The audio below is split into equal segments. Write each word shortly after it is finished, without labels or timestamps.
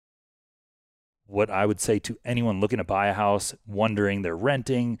what I would say to anyone looking to buy a house, wondering they're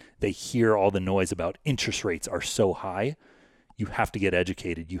renting, they hear all the noise about interest rates are so high. You have to get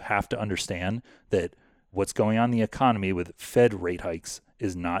educated. You have to understand that what's going on in the economy with Fed rate hikes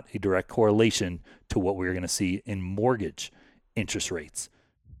is not a direct correlation to what we're going to see in mortgage interest rates.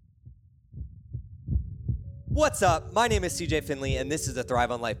 What's up? My name is CJ Finley, and this is the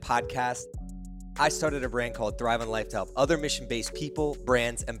Thrive on Life podcast. I started a brand called Thrive on Life to help other mission-based people,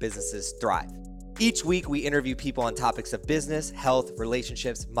 brands, and businesses thrive. Each week, we interview people on topics of business, health,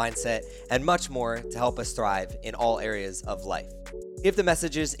 relationships, mindset, and much more to help us thrive in all areas of life. If the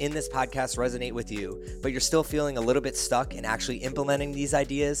messages in this podcast resonate with you, but you're still feeling a little bit stuck in actually implementing these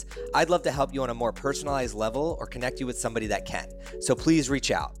ideas, I'd love to help you on a more personalized level or connect you with somebody that can. So please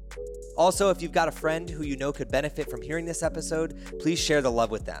reach out. Also, if you've got a friend who you know could benefit from hearing this episode, please share the love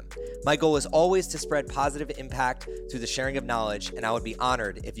with them. My goal is always to spread positive impact through the sharing of knowledge, and I would be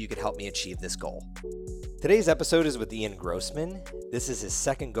honored if you could help me achieve this goal. Today's episode is with Ian Grossman. This is his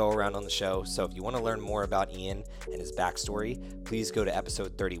second go-around on the show, so if you want to learn more about Ian and his backstory, please go to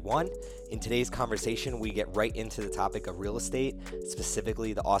episode 31. In today's conversation, we get right into the topic of real estate,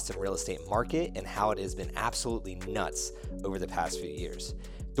 specifically the Austin real estate market and how it has been absolutely nuts over the past few years.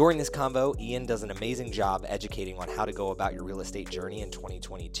 During this convo, Ian does an amazing job educating on how to go about your real estate journey in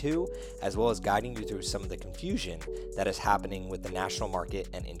 2022, as well as guiding you through some of the confusion that is happening with the national market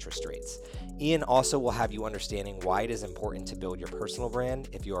and interest rates. Ian also will have you understanding why it is important to build your personal brand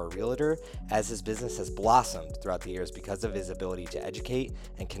if you are a realtor, as his business has blossomed throughout the years because of his ability to educate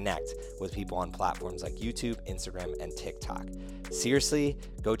and connect with people on platforms like YouTube, Instagram, and TikTok. Seriously,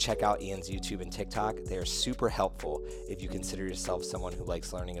 go check out Ian's YouTube and TikTok. They are super helpful if you consider yourself someone who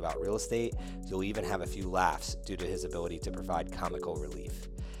likes learning about real estate. You'll even have a few laughs due to his ability to provide comical relief.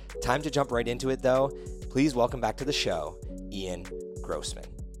 Time to jump right into it though. Please welcome back to the show, Ian Grossman.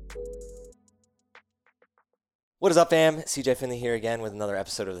 What is up, fam? CJ Finley here again with another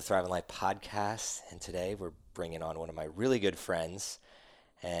episode of the Thrive on Life podcast. And today we're bringing on one of my really good friends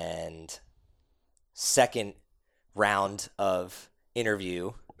and second round of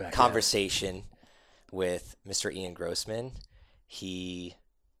interview conversation with Mr. Ian Grossman. He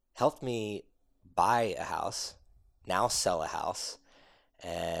helped me buy a house, now sell a house,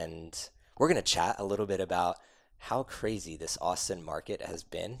 and we're going to chat a little bit about how crazy this Austin market has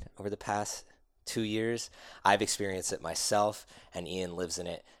been over the past 2 years. I've experienced it myself, and Ian lives in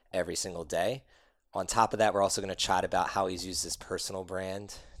it every single day. On top of that, we're also going to chat about how he's used his personal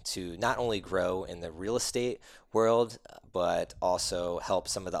brand to not only grow in the real estate world, but also help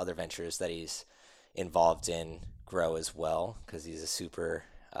some of the other ventures that he's involved in grow as well, because he's a super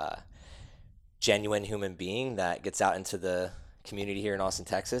genuine human being that gets out into the community here in Austin,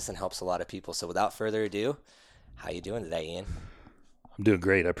 Texas, and helps a lot of people. So without further ado, how you doing today, Ian? I'm doing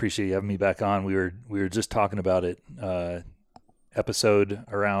great. I appreciate you having me back on. We were just talking about it. Episode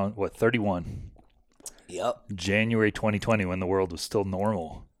around 31. Yep. January 2020, when the world was still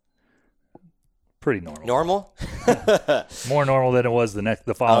normal. Pretty normal. Normal? More normal than it was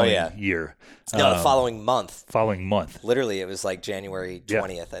the following year. No, the following month. Following month. Literally, it was like January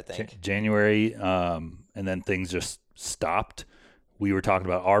 20th, I think. January, and then things just stopped. We were talking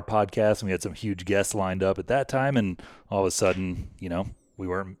about our podcast, and we had some huge guests lined up at that time, and all of a sudden, we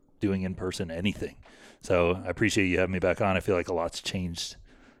weren't doing in-person anything. So I appreciate you having me back on. I feel like a lot's changed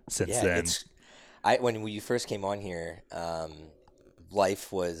since then. When you first came on here,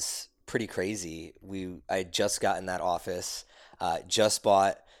 life was pretty crazy. I had just gotten that office, just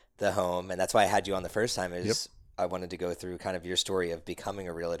bought the home, and that's why I had you on the first time I wanted to go through kind of your story of becoming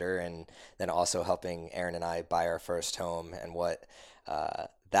a realtor and then also helping Aaron and I buy our first home and what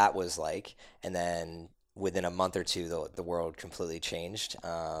that was like. And then within a month or two, the world completely changed.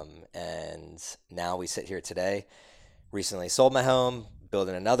 And now we sit here today, recently sold my home,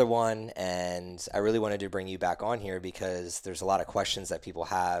 building another one. And I really wanted to bring you back on here because there's a lot of questions that people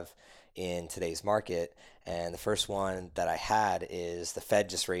have in today's market. And the first one that I had is the Fed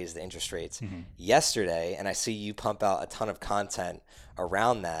just raised the interest rates yesterday. And I see you pump out a ton of content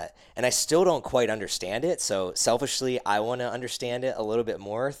around that. And I still don't quite understand it. So selfishly, I want to understand it a little bit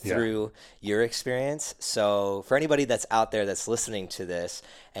more through your experience. So for anybody that's out there that's listening to this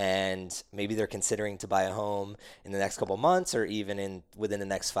and maybe they're considering to buy a home in the next couple months or even within the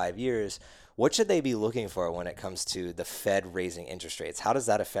next 5 years, what should they be looking for when it comes to the Fed raising interest rates? How does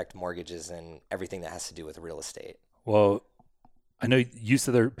that affect mortgages and everything that has to do with real estate? Well, I know you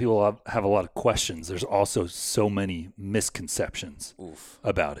said there people have a lot of questions. There's also so many misconceptions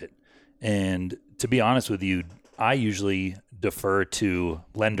about it. And to be honest with you, I usually defer to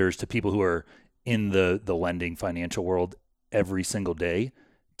lenders, to people who are in the lending financial world every single day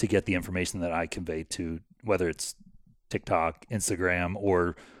to get the information that I convey to, whether it's TikTok, Instagram,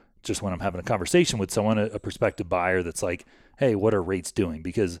 or just when I'm having a conversation with someone, a prospective buyer that's like, hey, what are rates doing?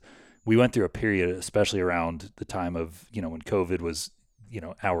 Because we went through a period, especially around the time of, when COVID was,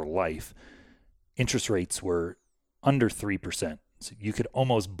 our life, interest rates were under 3%. So you could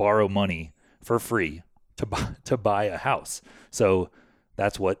almost borrow money for free to buy a house. So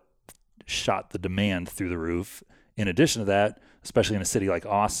that's what shot the demand through the roof. In addition to that, especially in a city like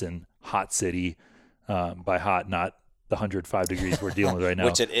Austin, hot city, by hot, not the 105 degrees we're dealing with right now.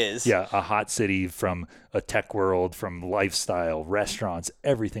 Which it is. Yeah, a hot city from a tech world, from lifestyle, restaurants,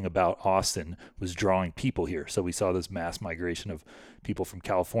 everything about Austin was drawing people here. So we saw this mass migration of people from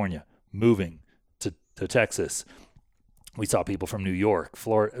California moving to Texas. We saw people from New York,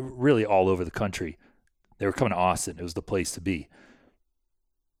 Florida, really all over the country. They were coming to Austin. It was the place to be.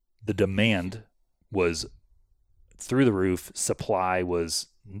 The demand was through the roof. Supply was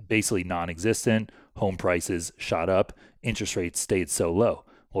basically non-existent. Home prices shot up. Interest rates stayed so low.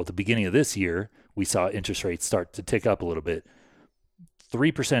 Well, at the beginning of this year, we saw interest rates start to tick up a little bit.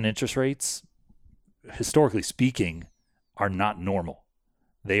 3% interest rates, historically speaking, are not normal.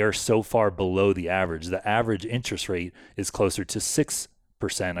 They are so far below the average. The average interest rate is closer to 6%.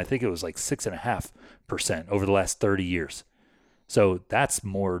 I think it was like 6.5% over the last 30 years. So that's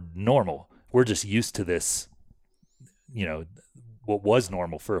more normal. We're just used to this, what was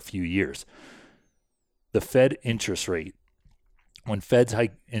normal for a few years. The Fed interest rate, when Feds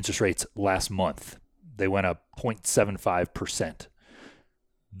hiked interest rates last month, they went up 0.75%.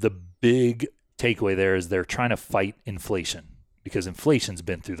 The big takeaway there is they're trying to fight inflation, because inflation's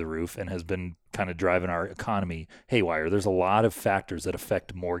been through the roof and has been kind of driving our economy haywire. There's a lot of factors that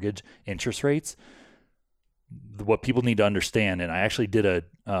affect mortgage interest rates. What people need to understand, and I actually did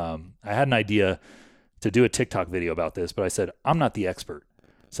I had an idea to do a TikTok video about this, but I said, I'm not the expert.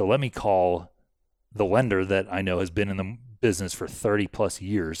 So let me call the lender that I know has been in the business for 30 plus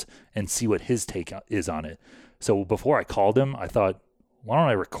years and see what his take is on it. So before I called him, I thought, why don't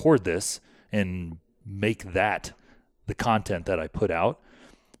I record this and make that the content that I put out?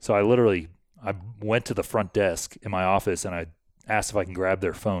 So I went to the front desk in my office and I asked if I can grab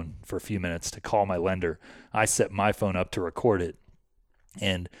their phone for a few minutes to call my lender. I set my phone up to record it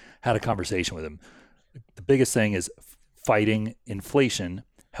and had a conversation with him. The biggest thing is fighting inflation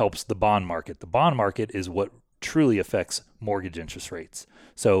helps the bond market. The bond market is what truly affects mortgage interest rates.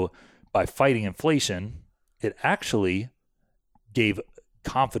 So by fighting inflation, it actually gave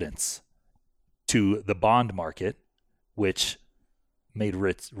confidence to the bond market, which made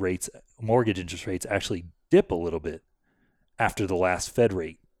mortgage interest rates actually dip a little bit after the last Fed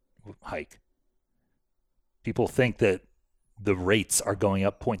rate hike. People think that the rates are going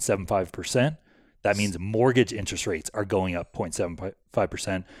up 0.75%. That means mortgage interest rates are going up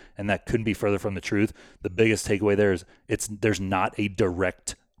 0.75%, and that couldn't be further from the truth. The biggest takeaway there is there's not a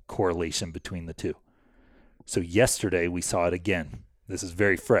direct correlation between the two. So yesterday we saw it again. This is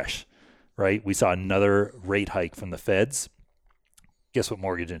very fresh, right? We saw another rate hike from the Feds. Guess what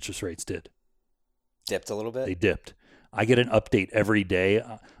mortgage interest rates did? Dipped a little bit? They dipped. I get an update every day.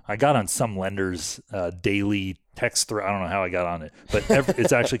 I got on some lenders' daily text thread. I don't know how I got on it, but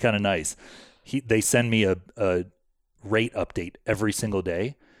it's actually kind of nice. They send me a rate update every single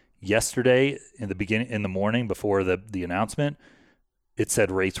day. Yesterday, in the morning before the announcement, it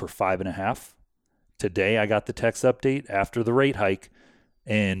said rates were 5.5. Today, I got the text update after the rate hike,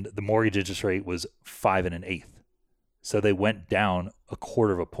 and the mortgage interest rate was 5 1/8. So they went down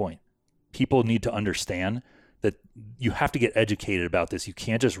 1/4 of a point. People need to understand that you have to get educated about this. You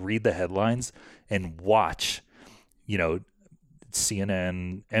can't just read the headlines and watch,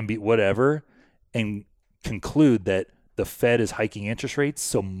 CNN, NBC, whatever, and conclude that the Fed is hiking interest rates,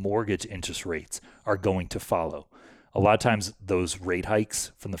 so mortgage interest rates are going to follow. A lot of times those rate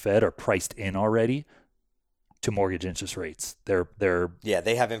hikes from the Fed are priced in already to mortgage interest rates.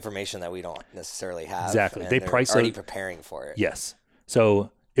 They have information that we don't necessarily have. Exactly. They're already preparing for it. Yes.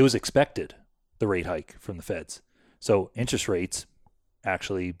 So it was expected, the rate hike from the Feds. So interest rates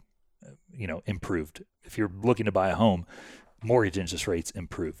actually, improved. If you're looking to buy a home, mortgage interest rates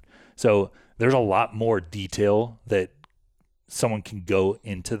improved. So there's a lot more detail that someone can go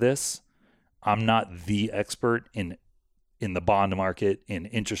into this. I'm not the expert in the bond market, in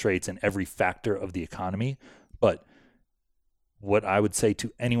interest rates, and every factor of the economy. But what I would say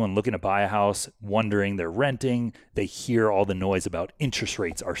to anyone looking to buy a house, wondering they're renting, they hear all the noise about interest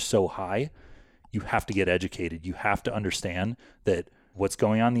rates are so high. You have to get educated. You have to understand that what's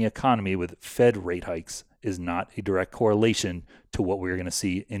going on in the economy with Fed rate hikes is not a direct correlation to what we're going to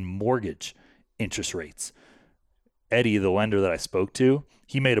see in mortgage interest rates. Eddie, the lender that I spoke to,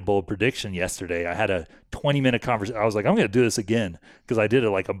 he made a bold prediction yesterday. I had a 20-minute conversation. I was like, I'm going to do this again because I did it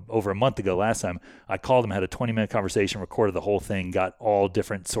like over a month ago last time. I called him, had a 20-minute conversation, recorded the whole thing, got all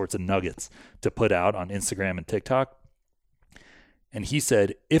different sorts of nuggets to put out on Instagram and TikTok. And he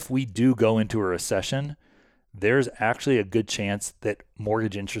said, if we do go into a recession, there's actually a good chance that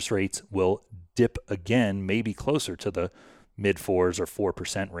mortgage interest rates will dip again, maybe closer to the mid 4s or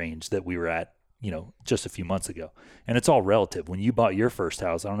 4% range that we were at, just a few months ago. And it's all relative. When you bought your first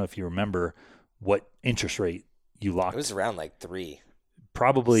house, I don't know if you remember what interest rate you locked. It was around like 3.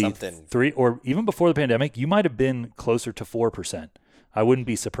 Probably something. 3, or even before the pandemic, you might have been closer to 4%. I wouldn't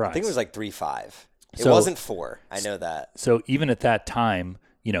be surprised. I think it was like 3.5. It wasn't 4. I know that. So even at that time,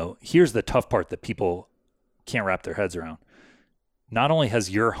 here's the tough part that people can't wrap their heads around. Not only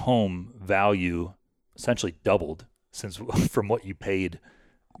has your home value essentially doubled from what you paid,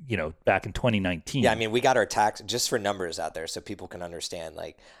 back in 2019. Yeah, I mean, we got our tax, just for numbers out there so people can understand.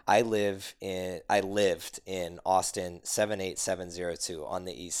 Like, I lived in Austin 78702 on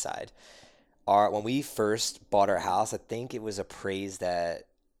the east side. When we first bought our house, I think it was appraised at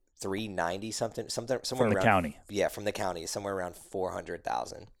 $390 somewhere from the around, county. Yeah, from the county, somewhere around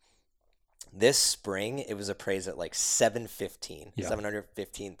 $400,000. This spring, it was appraised at like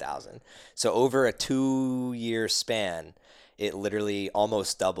 $715,000. So over a 2-year span, it literally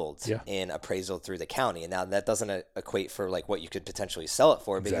almost doubled in appraisal through the county. And now that doesn't equate for like what you could potentially sell it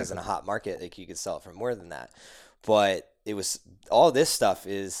for, because in a hot market, like you could sell it for more than that. But it was all this stuff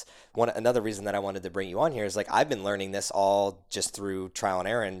is another reason that I wanted to bring you on here is like, I've been learning this all just through trial and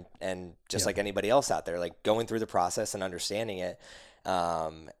error and just like anybody else out there, like going through the process and understanding it.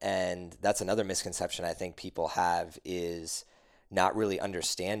 And that's another misconception I think people have, is not really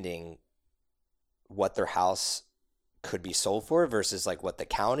understanding what their house could be sold for versus like what the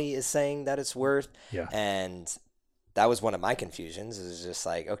county is saying that it's worth. Yeah. And that was one of my confusions, is just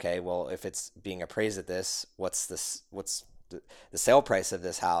like, okay, well, if it's being appraised at this, what's the sale price of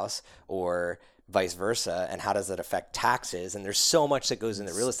this house, or vice versa, and how does it affect taxes? And there's so much that goes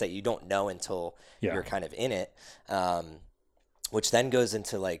into real estate you don't know until you're kind of in it. Which then goes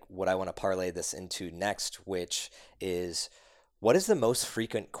into like what I want to parlay this into next, which is, what is the most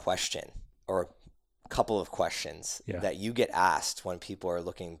frequent question or couple of questions that you get asked when people are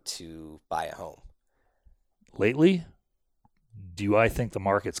looking to buy a home? Lately, do I think the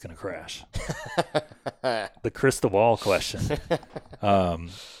market's going to crash? The crystal ball question.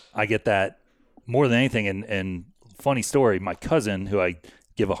 I get that more than anything. And funny story, my cousin, who I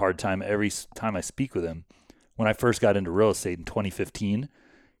give a hard time every time I speak with him, when I first got into real estate in 2015,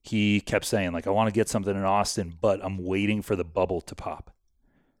 he kept saying, like, I want to get something in Austin, but I'm waiting for the bubble to pop.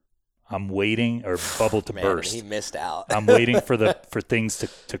 I'm waiting, or bubble to burst. He missed out. I'm waiting for things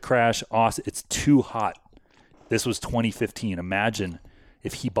to crash. Austin, it's too hot. This was 2015. Imagine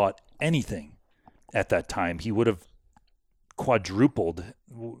if he bought anything at that time, he would have quadrupled,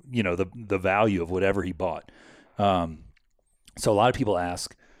 the value of whatever he bought. So a lot of people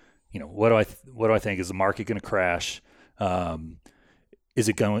ask, what do I think? Is the market going to crash? Is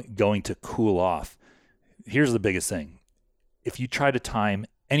it going to cool off? Here's the biggest thing. If you try to time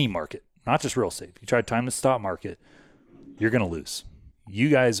any market, not just real estate, if you try to time the stock market, you're going to lose. You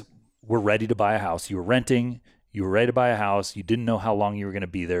guys were ready to buy a house. You were renting. You were ready to buy a house. You didn't know how long you were going to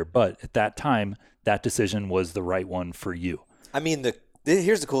be there. But at that time, that decision was the right one for you. I mean,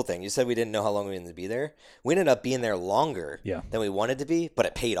 here's the cool thing. You said we didn't know how long we were going to be there. We ended up being there longer than we wanted to be, but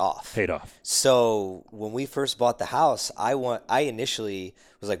it paid off. So when we first bought the house, I initially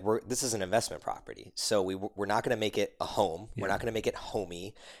was like, this is an investment property. So we're not going to make it a home. We're not going to make it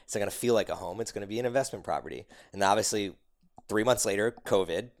homey. It's not going to feel like a home. It's going to be an investment property. And obviously 3 months later,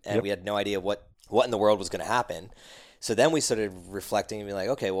 COVID, and we had no idea what in the world was going to happen. So then we started reflecting and being like,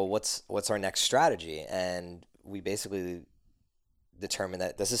 okay, well, what's our next strategy? And we basically determined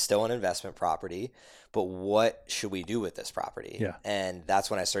that this is still an investment property, but what should we do with this property? Yeah. And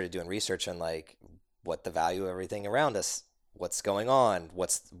that's when I started doing research on like what the value of everything around us, what's going on,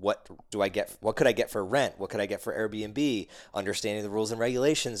 what could I get for rent? What could I get for Airbnb? Understanding the rules and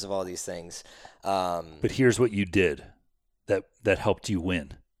regulations of all these things. But here's what you did that helped you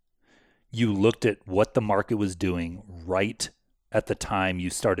win. You looked at what the market was doing right at the time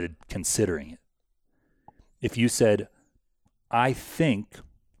you started considering it. If you said, I think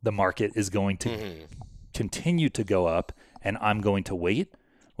the market is going to continue to go up and I'm going to wait,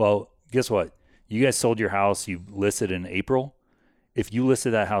 well, guess what? You guys sold your house, you listed in April. If you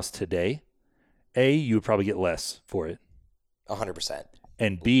listed that house today, A, you would probably get less for it. 100%.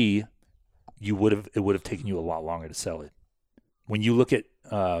 And B, it would have taken you a lot longer to sell it. When you look at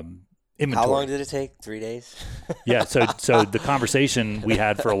inventory. How long did it take? 3 days? Yeah. So the conversation we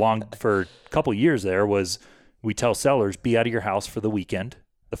had for a couple years there was, we tell sellers, be out of your house for the weekend,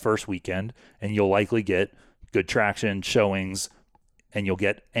 the first weekend, and you'll likely get good traction, showings, and you'll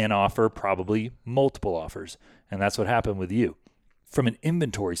get an offer, probably multiple offers. And that's what happened with you. From an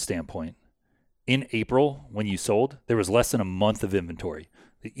inventory standpoint, in April, when you sold, there was less than a month of inventory.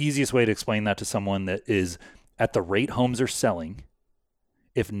 The easiest way to explain that to someone that is at the rate homes are selling,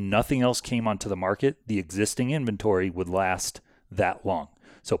 if nothing else came onto the market, the existing inventory would last that long.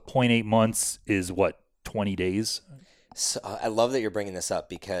 So 0.8 months is what, 20 days? So, I love that you're bringing this up,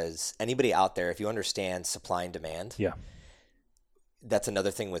 because anybody out there, if you understand supply and demand, Yeah. that's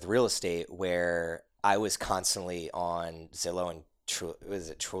another thing with real estate where I was constantly on Zillow and was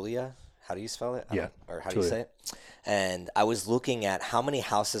it Trulia? How do you spell it? Yeah. Or how do you say it? And I was looking at how many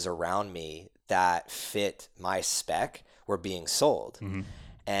houses around me that fit my spec were being sold. Mm-hmm.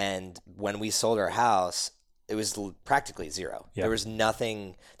 And when we sold our house, it was practically zero. Yeah. There was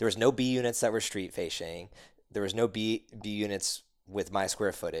nothing. There was no B units that were street facing. There was no B units with my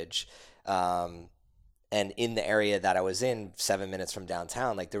square footage. And in the area that I was in, 7 minutes from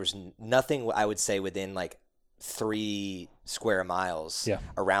downtown, like there was nothing I would say within like 3 square miles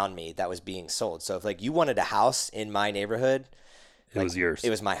around me that was being sold. So if like you wanted a house in my neighborhood, It was yours. It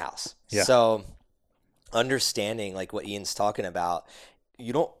was my house. Yeah. So understanding like what Ian's talking about,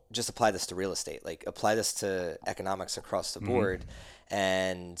 you don't just apply this to real estate, like apply this to economics across the board.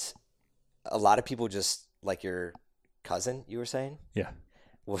 And a lot of people, just like your cousin, you were saying,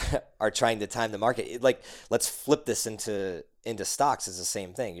 are trying to time the market. Like, let's flip this into stocks. Is the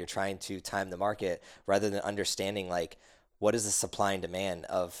same thing. You're trying to time the market rather than understanding like what is the supply and demand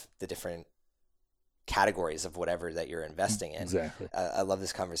of the different categories of whatever that you're investing in. Exactly. I love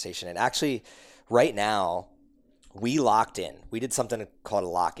this conversation. And actually right now we locked in. We did something called a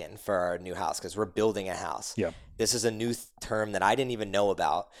lock-in for our new house because we're building a house. Yeah. This is a new term that I didn't even know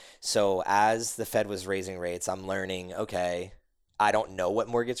about. So as the Fed was raising rates, I'm learning, okay, I don't know what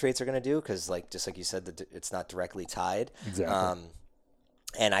mortgage rates are going to do because, like, just like you said, it's not directly tied. Exactly.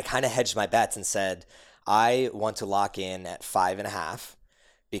 And I kind of hedged my bets and said, I want to lock in at 5.5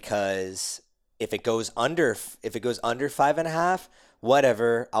 because if it goes under 5.5,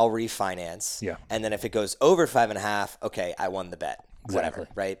 whatever, I'll refinance. Yeah. And then if it goes over 5.5, okay, I won the bet. Exactly. Whatever,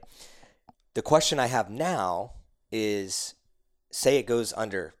 right? The question I have now is, say it goes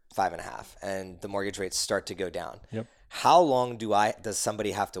under 5.5 and the mortgage rates start to go down. Yep. How long does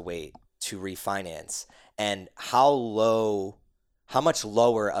somebody have to wait to refinance? And how much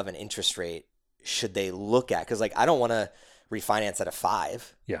lower of an interest rate should they look at? Because like, I don't want to refinance at a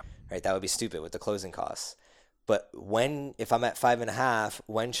 5. Yeah. Right. That would be stupid with the closing costs. But if I'm at 5.5,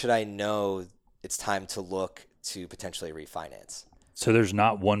 when should I know it's time to look to potentially refinance? So there's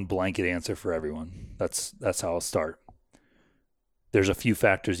not one blanket answer for everyone. That's how I'll start. There's a few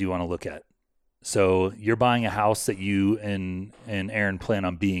factors you want to look at. So you're buying a house that you and Aaron plan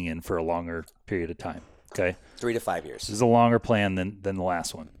on being in for a longer period of time. Okay. 3 to 5 years. This is a longer plan than the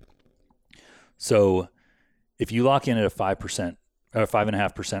last one. So if you lock in at a 5% or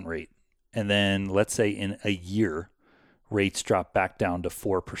 5.5% rate, and then let's say in a year, rates drop back down to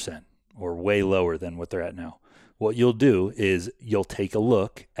 4% or way lower than what they're at now. What you'll do is you'll take a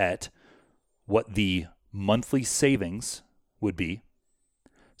look at what the monthly savings would be.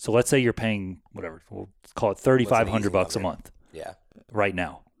 So let's say you're paying whatever, we'll call it $3,500 a month. Yeah. Right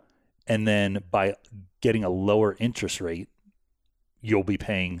now. And then by getting a lower interest rate, you'll be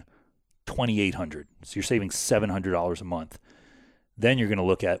paying $2,800. So you're saving $700 a month. Then you're going to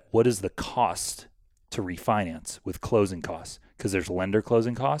look at what is the cost to refinance with closing costs, because there's lender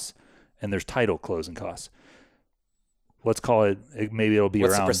closing costs and there's title closing costs. Let's call it, maybe it'll be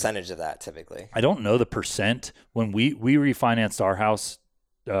What's around. What's the percentage of that typically? I don't know the percent. When we refinanced our house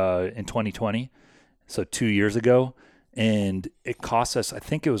in 2020, so 2 years ago, and it cost us, I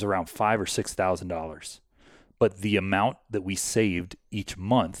think it was around $5,000 or $6,000. But the amount that we saved each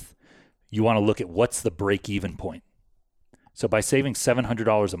month, you want to look at what's the break-even point. So by saving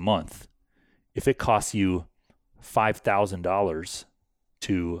 $700 a month, if it costs you $5,000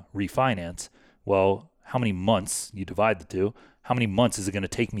 to refinance, well, how many months, you divide the two, how many months is it going to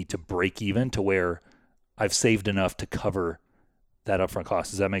take me to break even to where I've saved enough to cover that upfront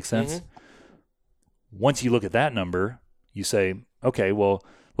cost? Does that make sense? Mm-hmm. Once you look at that number, you say, okay, well,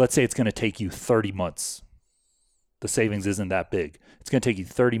 let's say it's going to take you 30 months. The savings isn't that big. It's going to take you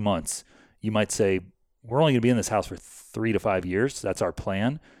 30 months. You might say, we're only going to be in this house for 3 to 5 years. That's our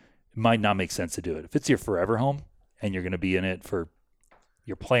plan. It might not make sense to do it. If it's your forever home and you're going to be in it for,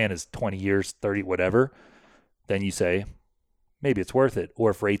 your plan is 20 years, 30, whatever, then you say, maybe it's worth it.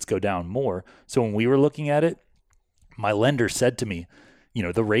 Or if rates go down more. So when we were looking at it, my lender said to me,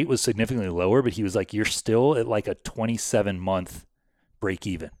 the rate was significantly lower, but he was like, you're still at like a 27-month break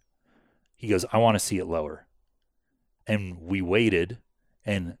even. He goes, I want to see it lower. And we waited,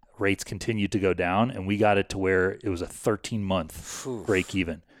 and rates continued to go down, and we got it to where it was a 13-month break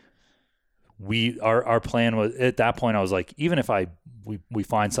even. Our plan was, at that point, I was like, even if we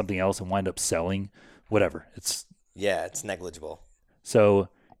find something else and wind up selling, whatever. It's negligible. So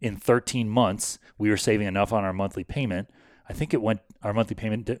in 13 months, we were saving enough on our monthly payment. I think our monthly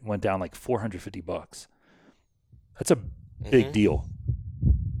payment went down like $450. That's a big deal.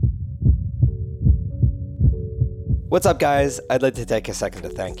 What's up, guys? I'd like to take a second to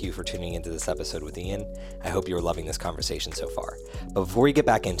thank you for tuning into this episode with Ian. I hope you're loving this conversation so far. But before we get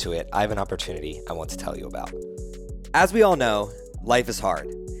back into it, I have an opportunity I want to tell you about. As we all know, life is hard.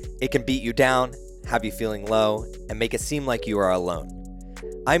 It can beat you down, have you feeling low, and make it seem like you are alone.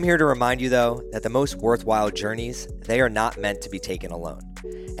 I'm here to remind you, though, that the most worthwhile journeys, they are not meant to be taken alone.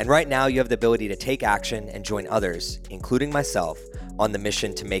 And right now, you have the ability to take action and join others, including myself, on the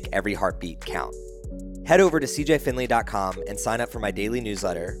mission to make every heartbeat count. Head over to cjfinley.com and sign up for my daily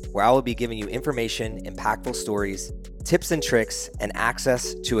newsletter, where I will be giving you information, impactful stories, tips and tricks, and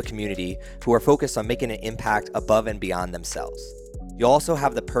access to a community who are focused on making an impact above and beyond themselves. You'll also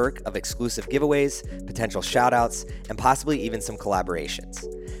have the perk of exclusive giveaways, potential shoutouts, and possibly even some collaborations.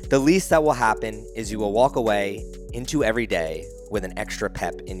 The least that will happen is you will walk away into every day with an extra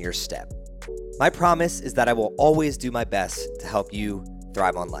pep in your step. My promise is that I will always do my best to help you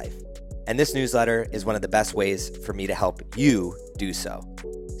thrive on life. And this newsletter is one of the best ways for me to help you do so.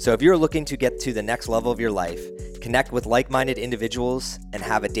 So if you're looking to get to the next level of your life, connect with like-minded individuals, and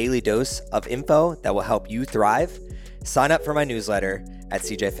have a daily dose of info that will help you thrive, sign up for my newsletter at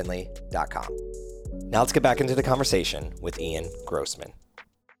cjfinley.com. Now let's get back into the conversation with Ian Grossman.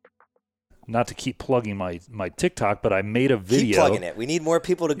 Not to keep plugging my TikTok, but I made a video. Keep plugging it. We need more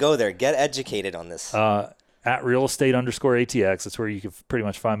people to go there. Get educated on this. At realestate_ATX. That's where you can pretty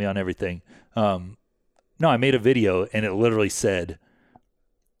much find me on everything. No, I made a video, and it literally said,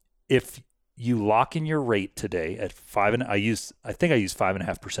 if you lock in your rate today at I think I used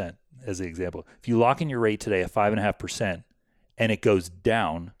 5.5% as the example. If you lock in your rate today at 5.5% and it goes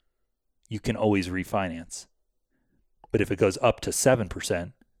down, you can always refinance. But if it goes up to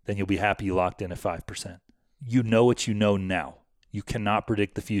 7%, then you'll be happy you locked in at 5%. You know what you know now. You cannot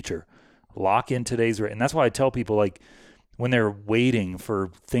predict the future. Lock in today's rate. And that's why I tell people, like, when they're waiting for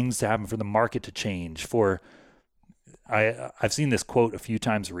things to happen, for the market to change, I've seen this quote a few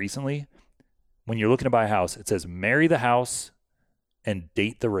times recently. When you're looking to buy a house, it says, marry the house and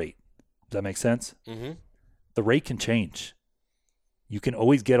date the rate. Does that make sense? Mm-hmm. The rate can change. You can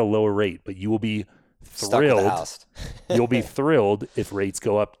always get a lower rate, but you will be thrilled. You'll be thrilled if rates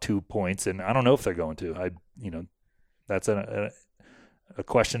go up 2 points. And I don't know if they're going to. That's a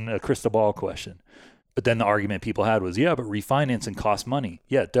question, a crystal ball question. But then the argument people had was, yeah, but refinancing costs money.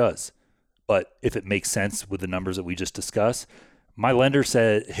 Yeah, it does. But if it makes sense with the numbers that we just discussed, my lender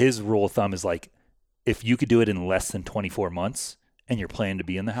said his rule of thumb is like, if you could do it in less than 24 months and you're planning to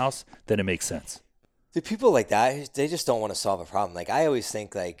be in the house, then it makes sense. The people like that, they just don't want to solve a problem. Like, I always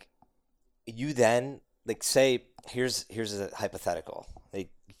think, like, you then, like, say, here's a hypothetical. Like,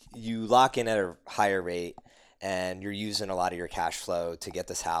 you lock in at a higher rate, and you're using a lot of your cash flow to get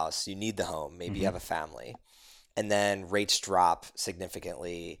this house. You need the home. Maybe you have a family. And then rates drop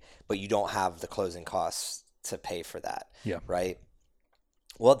significantly, but you don't have the closing costs to pay for that. Yeah. Right?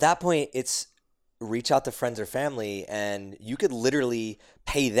 Well, at that point, it's reach out to friends or family, and you could literally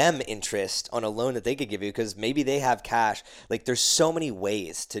pay them interest on a loan that they could give you because maybe they have cash. Like, there's so many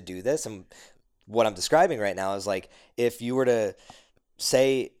ways to do this. And what I'm describing right now is, like, if you were to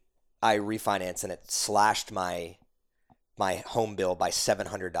say I refinance and it slashed my home bill by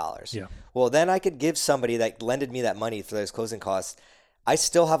 $700. Yeah. Well, then I could give somebody that lended me that money for those closing costs. I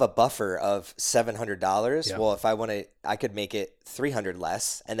still have a buffer of $700. Yeah. Well, if I want to, I could make it $300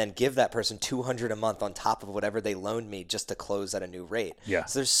 less and then give that person $200 a month on top of whatever they loaned me just to close at a new rate. Yeah.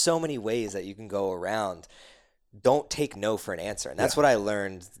 So there's so many ways that you can go around. Don't take no for an answer. And that's what I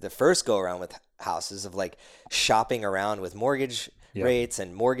learned the first go around with houses, of like shopping around with mortgage rates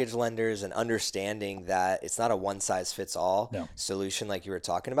and mortgage lenders, and understanding that it's not a one size fits all solution like you were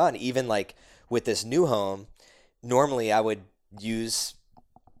talking about. And even like with this new home, normally I would use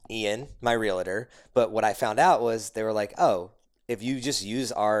Ian, my realtor, but what I found out was they were like, oh, if you just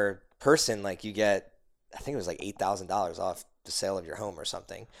use our person, like, you get, I think it was like $8,000 off the sale of your home or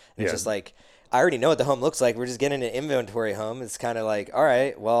something. And it's just like, I already know what the home looks like. We're just getting an inventory home. It's kind of like, all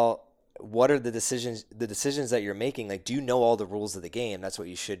right, well, what are the decisions that you're making? Like, do you know all the rules of the game? That's what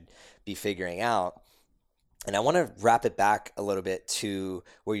you should be figuring out. And I want to wrap it back a little bit to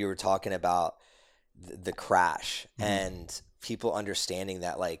where you were talking about the crash and people understanding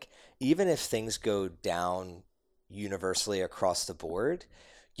that, like, even if things go down universally across the board,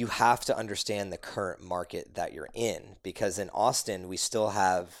 you have to understand the current market that you're in, because in Austin, we still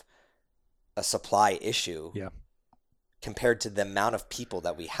have a supply issue compared to the amount of people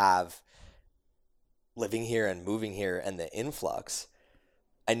that we have living here and moving here and the influx.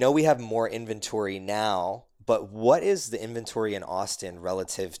 I know we have more inventory now, but what is the inventory in Austin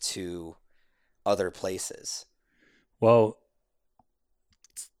relative to other places? Well,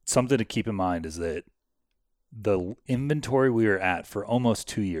 something to keep in mind is that the inventory we were at for almost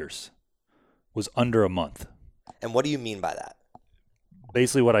 2 years was under a month. And what do you mean by that?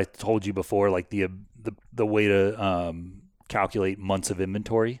 Basically what I told you before, like the way to calculate months of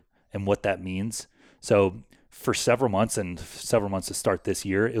inventory and what that means. So for several months to start this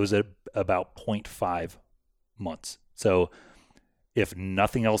year, it was at about 0.5 months. So if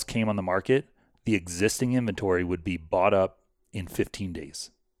nothing else came on the market, the existing inventory would be bought up in 15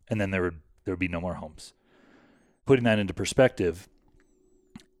 days. And then there would be no more homes. Putting that into perspective,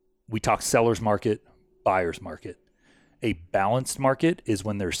 we talk seller's market, buyer's market. A balanced market is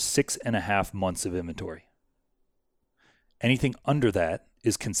when there's 6.5 months of inventory. Anything under that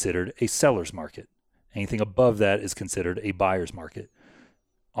is considered a seller's market. Anything above that is considered a buyer's market.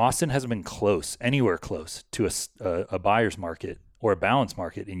 Austin hasn't been anywhere close to a buyer's market or a balanced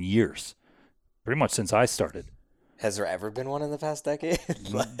market in years, pretty much since I started. Has there ever been one in the past decade?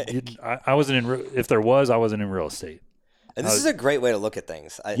 I wasn't if there was, I wasn't in real estate. And this is a great way to look at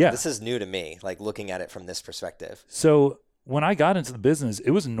things. This is new to me, like looking at it from this perspective. So when I got into the business,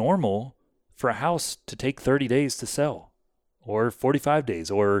 it was normal for a house to take 30 days to sell, or 45 days,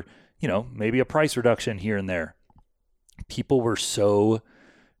 or, maybe a price reduction here and there. People were so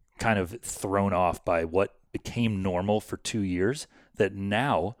kind of thrown off by what became normal for 2 years that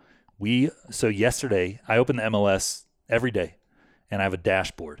now so yesterday I opened the MLS every day and I have a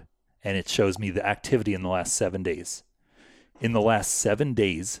dashboard and it shows me the activity in the last 7 days. In the last 7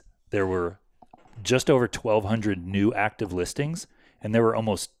 days, there were just over 1,200 new active listings, and there were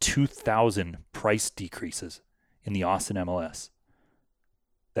almost 2,000 price decreases in the Austin MLS.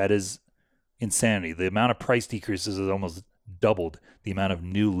 That is insanity. The amount of price decreases has almost doubled the amount of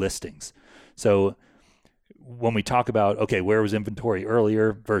new listings. So when we talk about, okay, where was inventory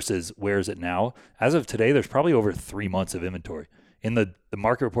earlier versus where is it now? As of today, there's probably over 3 months of inventory. In the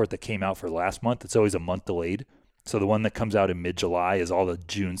market report that came out for last month, it's always a month delayed. So the one that comes out in mid-July is all the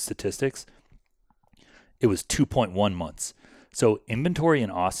June statistics. It was 2.1 months. So inventory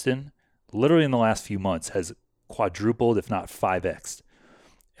in Austin, literally in the last few months, has quadrupled, if not 5x.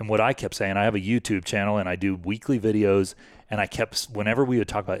 And what I kept saying, I have a YouTube channel and I do weekly videos, and whenever we would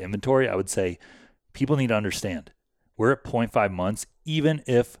talk about inventory, I would say, people need to understand, we're at 0.5 months, even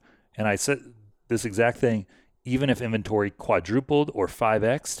if, and I said this exact thing, even if inventory quadrupled or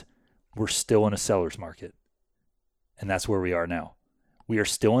 5x'd, we're still in a seller's market. And that's where we are now. We are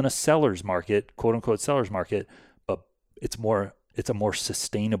still in a seller's market, quote unquote seller's market, but it's a more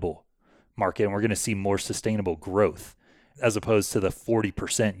sustainable market, and we're going to see more sustainable growth as opposed to the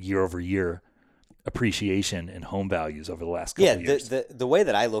 40% year over year appreciation in home values over the last couple of years. The way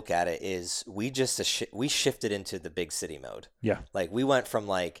that I look at it is we shifted into the big city mode. Yeah. Like we went from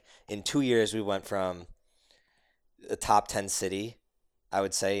in 2 years, we went from a top 10 city, I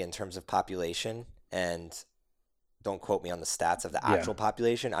would say, in terms of population, and don't quote me on the stats of the actual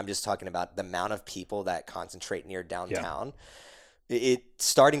population. I'm just talking about the amount of people that concentrate near downtown. Yeah. It's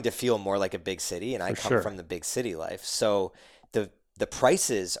starting to feel more like a big city, and I come from the big city life. So the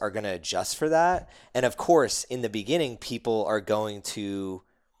prices are going to adjust for that. And of course, in the beginning, people are going to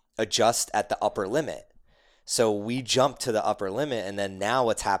adjust at the upper limit. So we jumped to the upper limit, and then now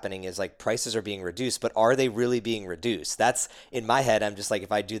what's happening is prices are being reduced, but are they really being reduced? That's in my head. I'm just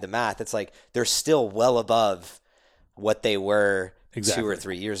if I do the math, it's they're still well above what they were 2 or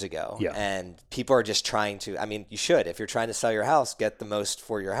 3 years ago. Yeah. And people are just trying to, you should, if you're trying to sell your house, get the most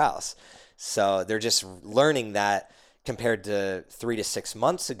for your house. So they're just learning that compared to 3 to 6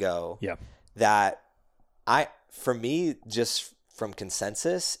 months ago, that for me, just from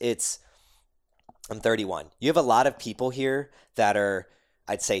consensus, I'm 31. You have a lot of people here that are,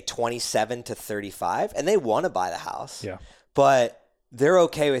 I'd say 27 to 35, and they want to buy the house. Yeah. But they're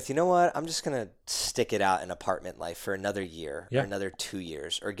okay with, you know what, I'm just going to stick it out in apartment life for another year or another 2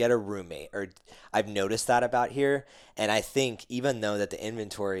 years, or get a roommate. Or I've noticed that about here. And I think even though that the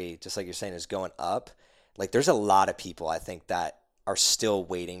inventory, just like you're saying, is going up, there's a lot of people, I think, that are still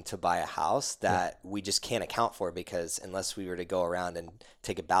waiting to buy a house that we just can't account for, because unless we were to go around and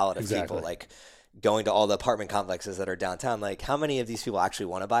take a ballot of Exactly. people, like going to all the apartment complexes that are downtown, like how many of these people actually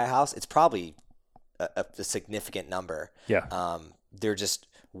want to buy a house? It's probably a significant number. Yeah. They're just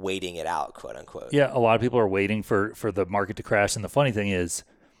waiting it out, quote unquote. Yeah, a lot of people are waiting for the market to crash. And the funny thing is,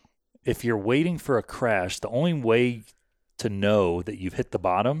 if you're waiting for a crash, the only way to know that you've hit the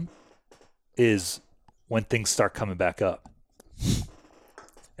bottom is when things start coming back up.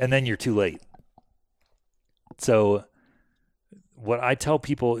 And then you're too late. So what I tell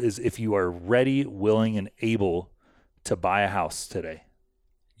people is, if you are ready, willing, and able to buy a house today,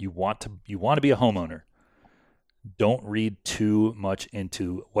 you want to be a homeowner, don't read too much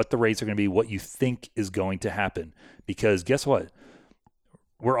into what the rates are going to be, what you think is going to happen. Because guess what?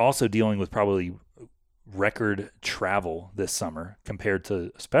 We're also dealing with probably record travel this summer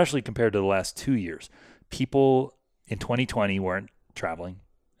especially compared to the last 2 years. People in 2020 weren't traveling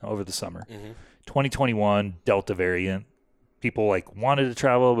over the summer. 2021, Delta variant, people like wanted to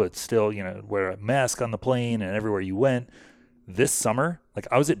travel, but still, wear a mask on the plane and everywhere you went. This summer, like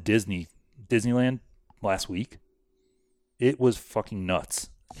I was at Disneyland last week. It was fucking nuts.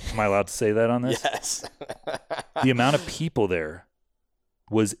 Am I allowed to say that on this? Yes. The amount of people there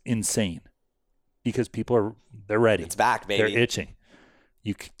was insane, because they're ready. It's back, baby. They're itching.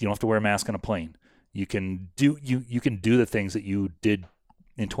 You don't have to wear a mask on a plane. You can do the things that you did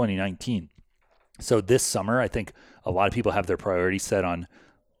in 2019. So this summer, I think a lot of people have their priorities set on,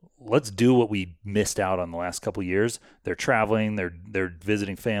 let's do what we missed out on the last couple of years. They're traveling, they're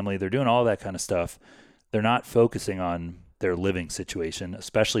visiting family, they're doing all that kind of stuff. They're not focusing on their living situation,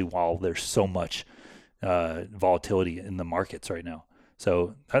 especially while there's so much volatility in the markets right now.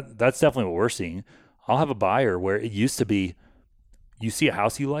 So that's definitely what we're seeing. I'll have a buyer where it used to be, you see a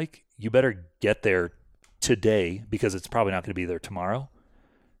house you like, you better get there today because it's probably not going to be there tomorrow.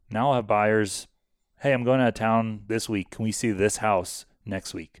 Now I'll have buyers, hey, I'm going out of town this week. Can we see this house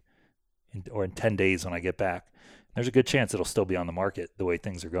next week or in 10 days when I get back? There's a good chance it'll still be on the market the way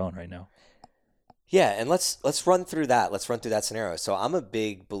things are going right now. Yeah, and let's run through that. Let's run through that scenario. So I'm a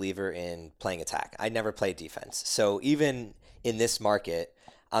big believer in playing attack. I never play defense. So even in this market,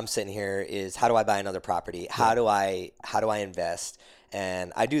 I'm sitting here is, how do I buy another property? How do I invest?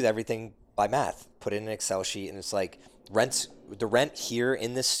 And I do everything by math. Put in an Excel sheet, and it's like the rent here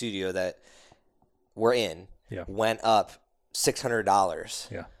in this studio that we're in went up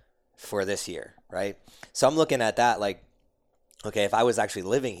 $600 for this year, right? So I'm looking at that like, okay, if I was actually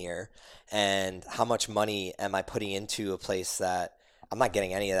living here, and how much money am I putting into a place that I'm not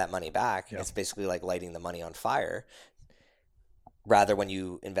getting any of that money back? Yeah. It's basically like lighting the money on fire. Rather, when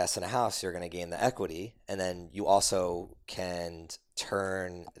you invest in a house, you're going to gain the equity, and then you also can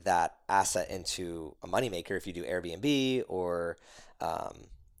turn that asset into a moneymaker if you do Airbnb or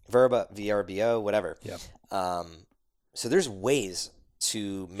VRBO, whatever. Yeah. So there's ways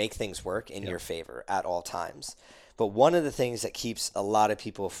to make things work in your favor at all times. But one of the things that keeps a lot of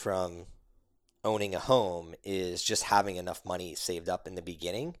people from owning a home is just having enough money saved up in the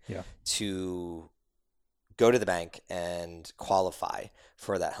beginning to go to the bank and qualify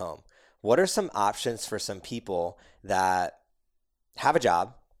for that home. What are some options for some people that have a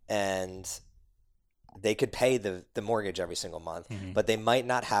job and they could pay the mortgage every single month, but they might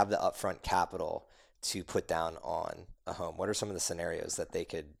not have the upfront capital to put down on a home? What are some of the scenarios that they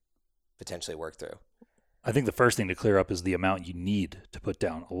could potentially work through? I think the first thing to clear up is the amount you need to put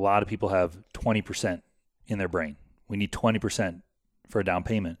down. A lot of people have 20% in their brain. We need 20% for a down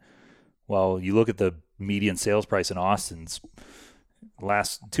payment. Well, you look at the median sales price in Austin's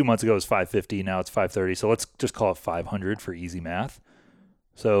last 2 months ago was $550. Now it's $530. So let's just call it $500 for easy math.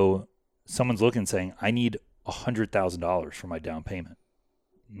 So someone's looking saying, I need $100,000 for my down payment.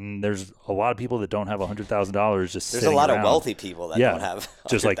 And there's a lot of people that don't have $100,000 just There's sitting a lot around. of wealthy people that don't have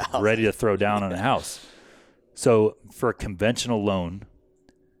just like ready to throw down on a house. So for a conventional loan,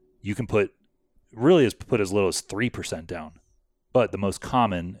 you can put as little as 3% down, but the most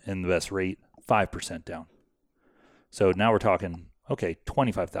common and the best rate, 5% down. So now we're talking, okay,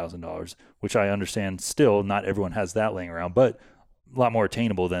 $25,000, which I understand still not everyone has that laying around, but a lot more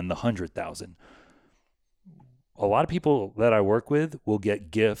attainable than the $100,000. A lot of people that I work with will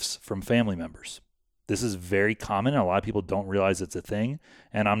get gifts from family members. This is very common, and a lot of people don't realize it's a thing.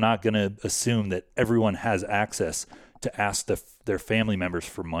 And I'm not going to assume that everyone has access to ask their family members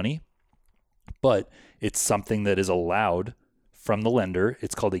for money, but it's something that is allowed from the lender.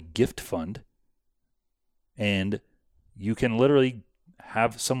 It's called a gift fund, and you can literally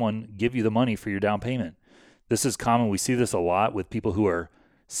have someone give you the money for your down payment. This is common. We see this a lot with people who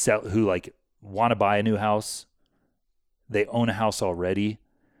want to buy a new house. they own a house already,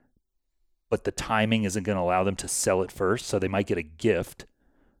 but the timing isn't going to allow them to sell it first. So they might get a gift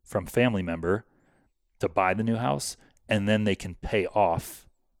from a family member to buy the new house, and then they can pay off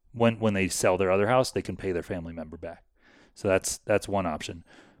when they sell their other house, they can pay their family member back. So that's one option.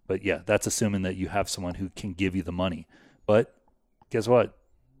 But yeah, that's assuming that you have someone who can give you the money. But guess what?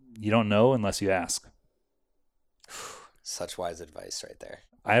 You don't know unless you ask. Such wise advice right there.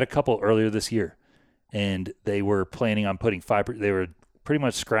 I had a couple earlier this year, and they were planning on putting 5%. They were pretty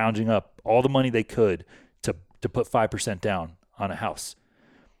much scrounging up all the money they could to put 5% down on a house.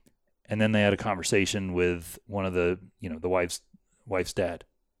 And then they had a conversation with one of the wife's dad.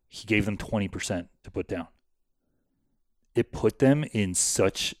 He gave them 20% to put down. It put them in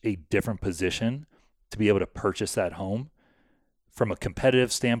such a different position to be able to purchase that home. From a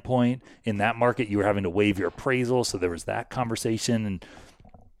competitive standpoint, in that market, you were having to waive your appraisal. So there was that conversation, and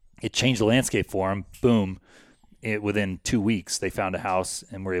it changed the landscape for them. Boom. Within 2 weeks, they found a house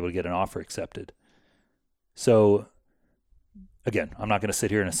and were able to get an offer accepted. So again, I'm not going to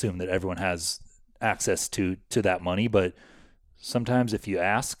sit here and assume that everyone has access to that money, but sometimes if you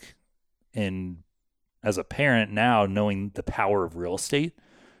ask, and as a parent now, knowing the power of real estate,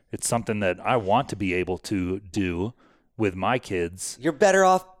 it's something that I want to be able to do with my kids. You're better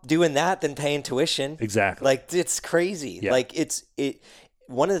off doing that than paying tuition. Exactly. Like, it's crazy. Yeah. Like,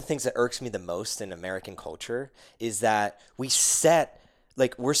 one of the things that irks me the most in American culture is that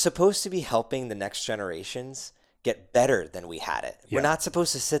we're supposed to be helping the next generations get better than we had it. Yeah. We're not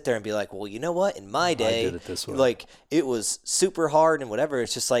supposed to sit there and be like, well, you know what? In my day, I did it this way. Like, it was super hard and whatever.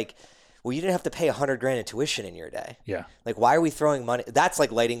 It's just like, well, you didn't have to pay $100,000 in tuition in your day. Yeah. Like, why are we throwing money? That's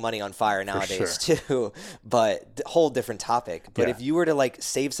like lighting money on fire nowadays too, but whole different topic. But if you were to like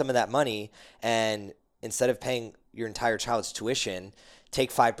save some of that money, and instead of paying your entire child's tuition,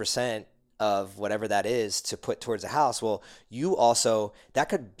 take 5% of whatever that is to put towards a house. Well, that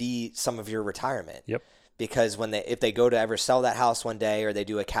could be some of your retirement. Yep. Because if they go to ever sell that house one day, or they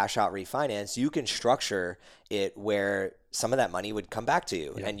do a cash out refinance, you can structure it where some of that money would come back to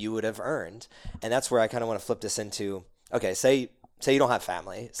you and you would have earned. And that's where I kind of want to flip this into, okay, say you don't have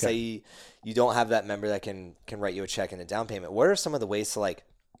family, say you don't have that member that can write you a check and a down payment. What are some of the ways to like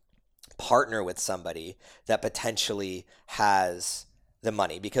partner with somebody that potentially has the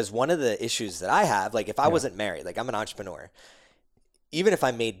money? Because one of the issues that I have, like if I wasn't married, like I'm an entrepreneur, even if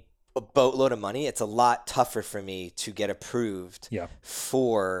I made a boatload of money, it's a lot tougher for me to get approved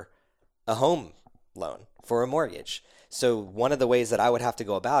for a home loan, for a mortgage. So one of the ways that I would have to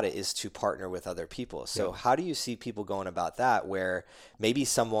go about it is to partner with other people. So how do you see people going about that, where maybe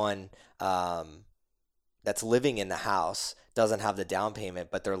someone that's living in the house doesn't have the down payment,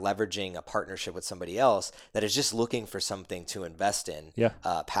 but they're leveraging a partnership with somebody else that is just looking for something to invest in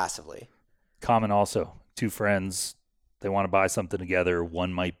passively? Common also, two friends, they want to buy something together.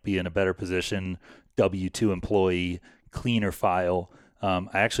 One might be in a better position, W-2 employee, cleaner file. I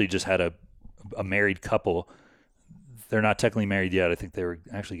actually just had a married couple. They're not technically married yet. I think they were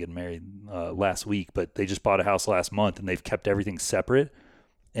actually getting married last week, but they just bought a house last month, and they've kept everything separate,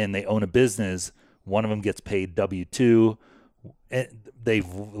 and they own a business. One of them gets paid W-2. And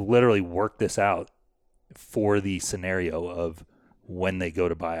they've literally worked this out for the scenario of when they go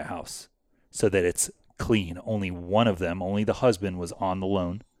to buy a house so that it's clean. Only one of them, only the husband, was on the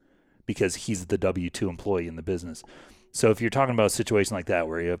loan because he's the W-2 employee in the business. So if you're talking about a situation like that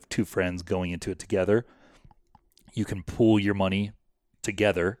where you have two friends going into it together, you can pool your money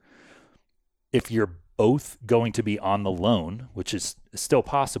together. If you're both going to be on the loan, which is still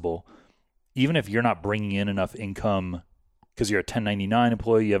possible, even if you're not bringing in enough income because you're a 1099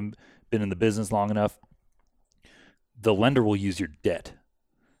 employee, you haven't been in the business long enough, the lender will use your debt.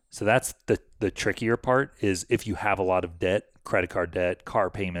 So that's the trickier part, is if you have a lot of debt, credit card debt, car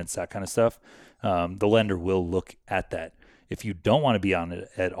payments, that kind of stuff, the lender will look at that. If you don't want to be on it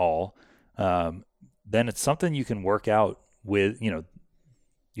at all, then it's something you can work out with,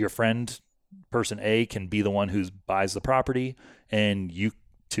 your friend, person A, can be the one who buys the property, and you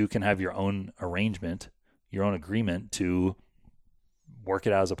two can have your own arrangement, your own agreement to work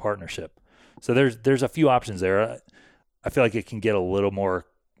it out as a partnership. So there's a few options there. I feel like it can get a little more,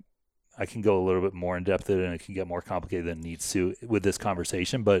 I can go a little bit more in depth in it, and it can get more complicated than it needs to with this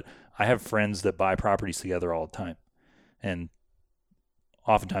conversation. But I have friends that buy properties together all the time, and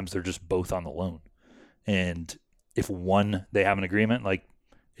oftentimes they're just both on the loan. And if they have an agreement, like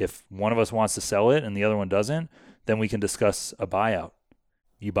if one of us wants to sell it and the other one doesn't, then we can discuss a buyout.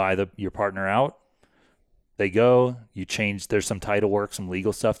 You buy your partner out, they go, you change, there's some title work, some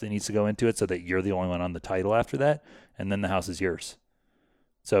legal stuff that needs to go into it so that you're the only one on the title after that, and then the house is yours.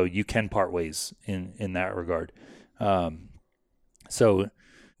 So you can part ways in that regard. So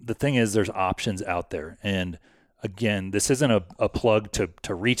the thing is, there's options out there. And again, this isn't a plug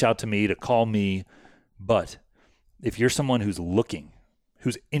to reach out to me, to call me. But if you're someone who's looking,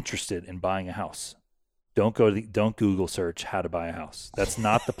 who's interested in buying a house, don't Google search how to buy a house. That's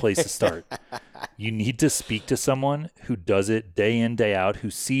not the place to start. You need to speak to someone who does it day in, day out, who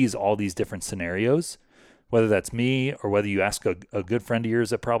sees all these different scenarios, whether that's me or whether you ask a good friend of yours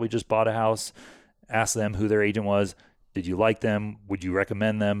that probably just bought a house, ask them who their agent was. Did you like them? Would you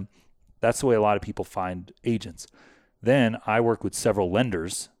recommend them? That's the way a lot of people find agents. Then I work with several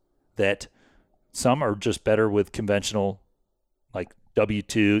lenders that some are just better with conventional, like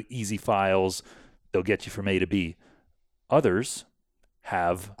W-2, easy files. They'll get you from A to B. Others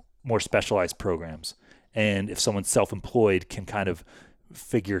have more specialized programs. And if someone's self-employed, can kind of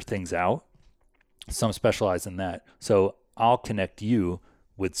figure things out. Some specialize in that. So I'll connect you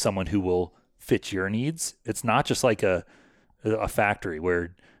with someone who will fit your needs. It's not just like a factory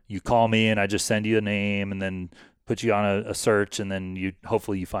where you call me and I just send you a name and then put you on a search and then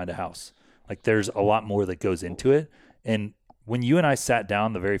hopefully you find a house. Like there's a lot more that goes into it. And when you and I sat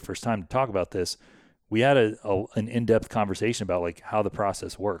down the very first time to talk about this, we had an in-depth conversation about like how the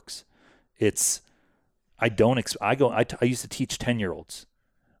process works. I used to teach 10-year-olds.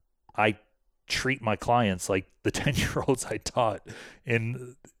 I treat my clients like the 10-year-olds I taught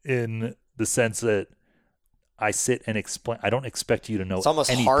in the sense that I sit and explain. I don't expect you to know. It's almost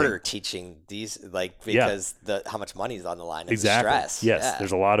anything. harder teaching these, like, because how much money is on the line and exactly. the stress. Yes, yeah.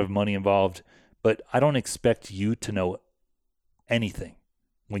 There's a lot of money involved, but I don't expect you to know anything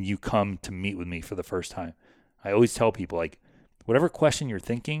when you come to meet with me for the first time. I always tell people, like, whatever question you're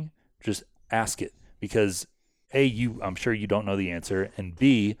thinking, just ask it, because A, I'm sure you don't know the answer, and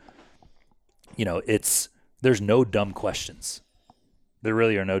B, there's no dumb questions. There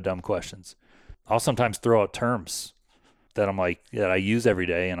really are no dumb questions. I'll sometimes throw out terms that I use every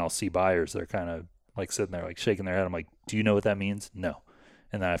day, and I'll see buyers. They're kind of like sitting there, like shaking their head. I'm like, do you know what that means? No.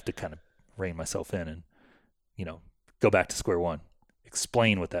 And then I have to kind of rein myself in and, go back to square one,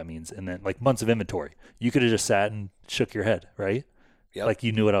 explain what that means. And then like months of inventory, you could have just sat and shook your head, right? Yep. Like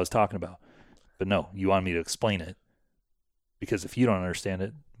you knew what I was talking about, but no, you wanted me to explain it, because if you don't understand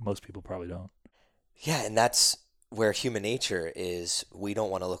it, most people probably don't. Yeah. And that's where human nature is. We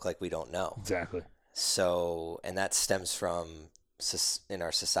don't want to look like we don't know. Exactly. So, and that stems from in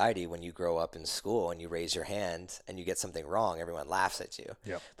our society, when you grow up in school and you raise your hand and you get something wrong, everyone laughs at you.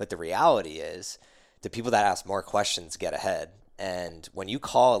 Yep. But the reality is the people that ask more questions get ahead. And when you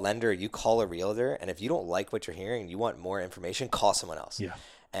call a lender, you call a realtor, and if you don't like what you're hearing, you want more information, call someone else. Yeah.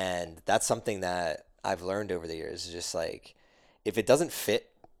 And that's something that I've learned over the years, is just like, if it doesn't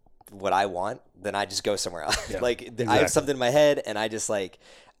fit what I want, then I just go somewhere else. Yeah, like exactly. I have something in my head and I just like,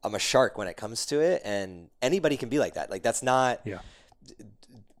 I'm a shark when it comes to it, and anybody can be like that. Like that's not,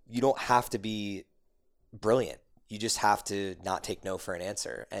 you don't have to be brilliant. You just have to not take no for an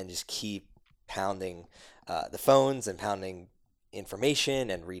answer and just keep pounding the phones and pounding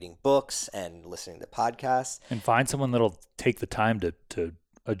information and reading books and listening to podcasts. And find someone that'll take the time to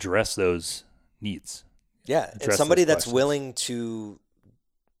address those needs. Yeah. And somebody that's willing to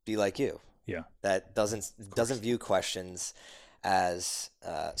be like you. Yeah. That doesn't view questions as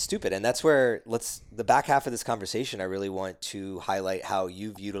stupid. And that's where the back half of this conversation, I really want to highlight how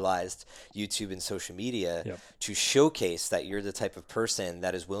you've utilized YouTube and social media to showcase that you're the type of person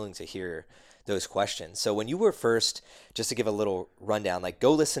that is willing to hear those questions. So when you were first, just to give a little rundown, like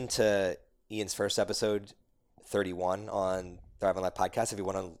go listen to Ian's first episode 31 on Thrive on Life podcast if you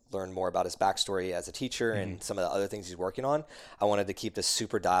want to learn more about his backstory as a teacher and some of the other things he's working on. I wanted to keep this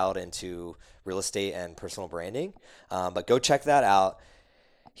super dialed into real estate and personal branding, but go check that out.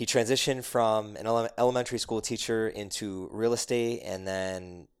 He transitioned from an elementary school teacher into real estate, and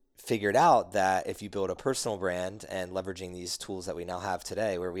then figured out that if you build a personal brand and leveraging these tools that we now have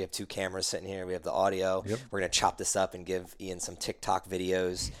today, where we have 2 cameras sitting here, we have the audio, we're going to chop this up and give Ian some TikTok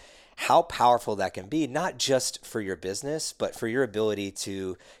videos, how powerful that can be, not just for your business, but for your ability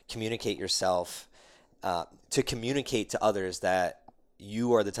to communicate yourself, to communicate to others that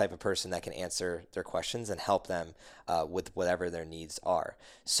you are the type of person that can answer their questions and help them with whatever their needs are.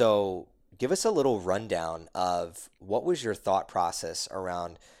 So give us a little rundown of what was your thought process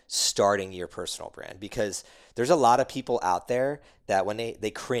around starting your personal brand, because there's a lot of people out there that when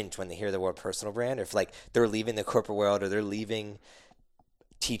they cringe when they hear the word personal brand, or if like they're leaving the corporate world or they're leaving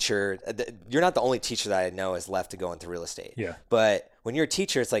teacher. You're not the only teacher that I know is left to go into real estate. Yeah. But when you're a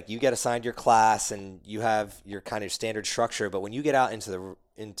teacher, it's like you get assigned your class and you have your kind of standard structure. But when you get out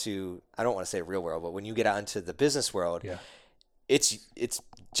into I don't want to say real world, but when you get out into the business world, it's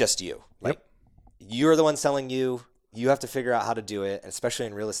just you. Like you're the one selling you. you have to figure out how to do it. And especially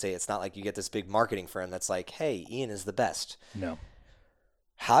in real estate, it's not like you get this big marketing firm that's like, hey, Ian is the best. No.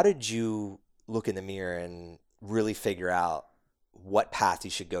 How did you look in the mirror and really figure out what path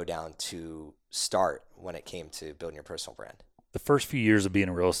you should go down to start when it came to building your personal brand? The first few years of being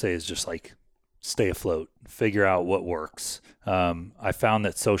in real estate is just like stay afloat, figure out what works. I found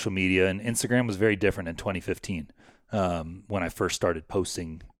that social media and Instagram was very different in 2015 when I first started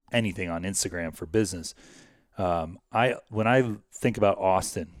posting anything on Instagram for business. When I think about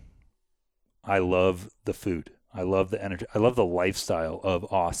Austin, I love the food. I love the energy. I love the lifestyle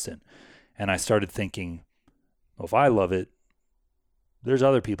of Austin. And I started thinking, well, if I love it, there's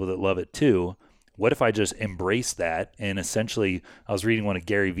other people that love it too. What if I just embrace that? And essentially, I was reading one of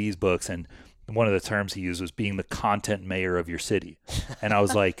Gary Vee's books, and one of the terms he used was being the content mayor of your city. And I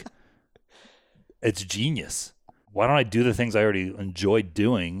was like, it's genius. Why don't I do the things I already enjoyed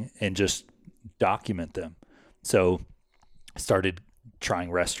doing and just document them? So I started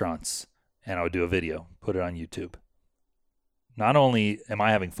trying restaurants, and I would do a video, put it on YouTube. Not only am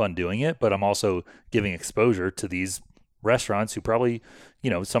I having fun doing it, but I'm also giving exposure to these restaurants who probably,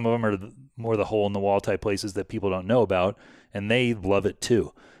 some of them are more the hole in the wall type places that people don't know about, and they love it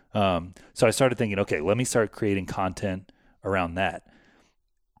too. So I started thinking, okay, let me start creating content around that.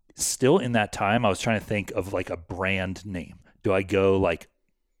 Still in that time, I was trying to think of like a brand name. Do I go like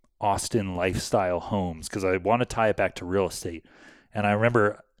Austin Lifestyle Homes? Because I want to tie it back to real estate. And I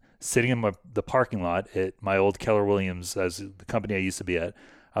remember sitting in the parking lot at my old Keller Williams, as the company I used to be at.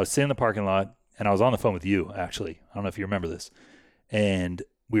 I was sitting in the parking lot, and I was on the phone with you, actually. I don't know if you remember this. And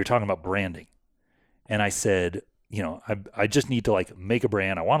we were talking about branding. And I said, I just need to like make a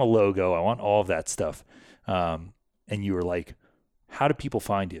brand. I want a logo. I want all of that stuff. And you were like, how do people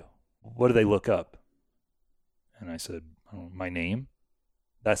find you? What do they look up? And I said, my name.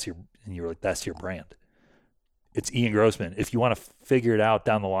 And you were like, that's your brand. It's Ian Grossman. If you want to figure it out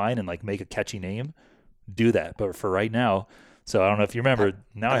down the line and like make a catchy name, do that. But for right now, so I don't know if you remember.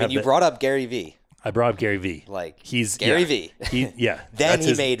 You brought up Gary Vee. I brought up Gary Vee. Like he's Gary Vee. Then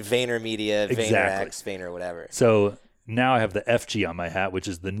he made VaynerMedia, VaynerX, Vayner whatever. So now I have the FG on my hat, which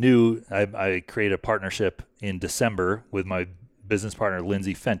is the new. I created a partnership in December with my business partner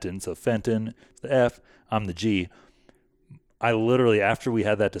Lindsay Fenton. So Fenton, the F, I'm the G. I literally, after we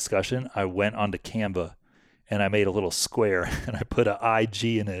had that discussion, I went onto Canva and I made a little square and I put an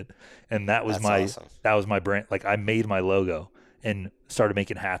IG in it, and that's awesome. That was my brand. Like I made my logo and started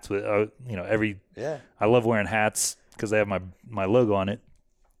making hats with I love wearing hats because they have my logo on it,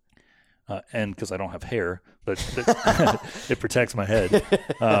 and because I don't have hair, but it protects my head.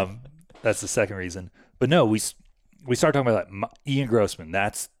 That's the second reason. But no, we started talking about that. Ian Grossman.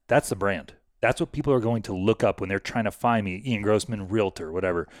 That's the brand. That's what people are going to look up when they're trying to find me. Ian Grossman, realtor,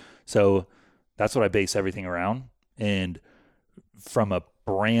 whatever. So that's what I base everything around. And from a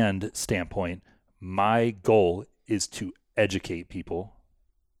brand standpoint, my goal is to educate people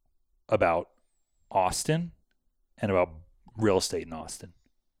about Austin and about real estate in Austin.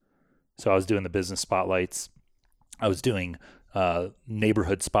 So I was doing the business spotlights. I was doing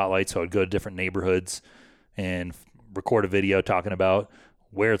neighborhood spotlights. So I'd go to different neighborhoods and record a video talking about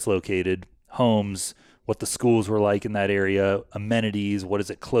where it's located, homes, what the schools were like in that area, amenities, what is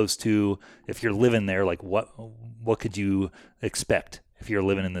it close to? If you're living there, like what could you expect if you're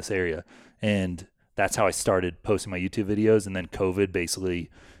living in this area? And that's how I started posting my YouTube videos. And then COVID basically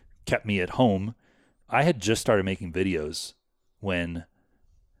kept me at home. I had just started making videos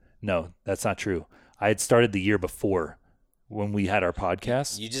no, that's not true. I had started the year before when we had our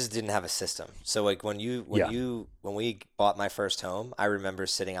podcast. You just didn't have a system. So like when we bought my first home, I remember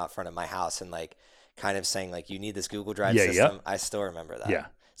sitting out front of my house and like kind of saying like, you need this Google Drive system. I still remember that. Yeah.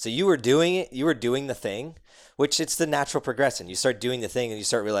 So you were doing it, you were doing the thing, which it's the natural progression. You start doing the thing and you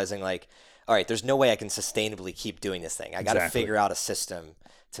start realizing like, all right, there's no way I can sustainably keep doing this thing. I got to figure out a system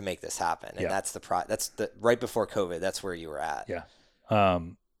to make this happen. And that's the right before COVID, that's where you were at. Yeah.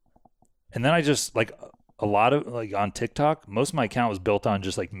 And then I just like a lot of like on TikTok, most of my account was built on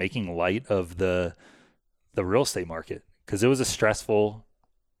just like making light of the real estate market because it was a stressful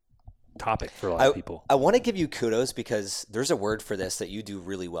topic for a lot of people. I want to give you kudos because there's a word for this that you do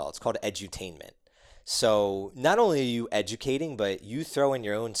really well. It's called edutainment. So not only are you educating, but you throw in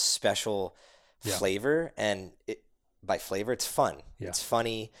your own special flavor, and by flavor, it's fun. Yeah. It's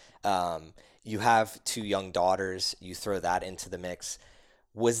funny. You have 2 young daughters. You throw that into the mix.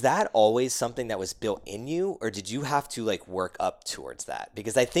 Was that always something that was built in you, or did you have to like work up towards that?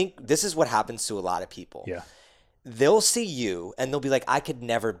 Because I think this is what happens to a lot of people. Yeah. They'll see you and they'll be like, I could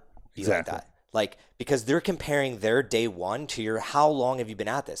never be like that. Like, because they're comparing their day one to your, how long have you been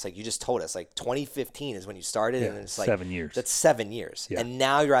at this? Like you just told us, like 2015 is when you started, and it's like 7 years. That's 7 years. Yeah. And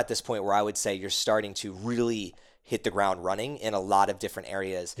now you're at this point where I would say you're starting to really hit the ground running in a lot of different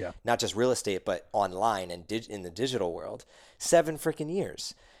areas, not just real estate, but online and in the digital world. 7 freaking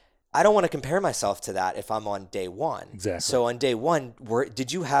years. I don't want to compare myself to that if I'm on day one. Exactly. So on day one,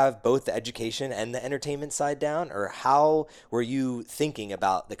 did you have both the education and the entertainment side down, or how were you thinking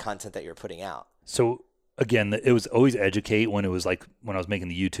about the content that you're putting out? So again, it was always educate when it was like when I was making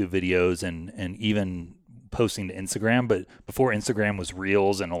the YouTube videos and even posting to Instagram. But before Instagram was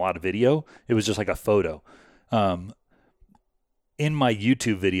reels and a lot of video, it was just like a photo. In my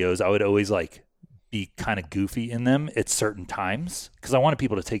YouTube videos, I would always like be kind of goofy in them at certain times because I wanted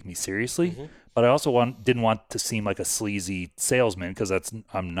people to take me seriously, but I also didn't want to seem like a sleazy salesman because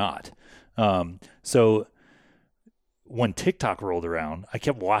I'm not. So when TikTok rolled around, I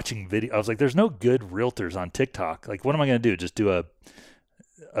kept watching video. I was like, there's no good realtors on TikTok. Like, what am I going to do? Just do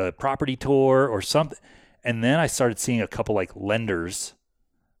a property tour or something? And then I started seeing a couple like lenders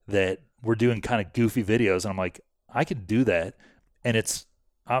that were doing kind of goofy videos. And I'm like, I could do that. And it's,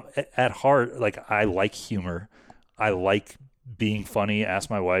 at heart, like I like humor. I like being funny. Ask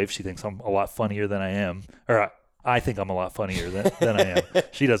my wife. She thinks I'm a lot funnier than I am. Or I think I'm a lot funnier than I am.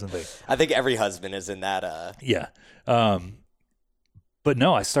 She doesn't think. I think every husband is in that. Yeah. But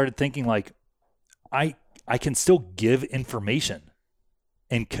no, I started thinking like I can still give information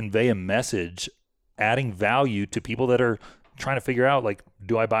and convey a message, adding value to people that are trying to figure out like,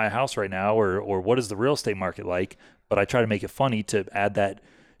 do I buy a house right now or what is the real estate market like? But I try to make it funny to add that,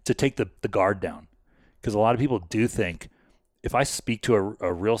 to take the guard down. Because a lot of people do think if I speak to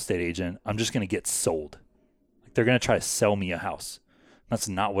a real estate agent, I'm just going to get sold. Like they're going to try to sell me a house. That's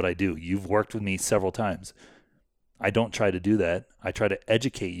not what I do. You've worked with me several times. I don't try to do that. I try to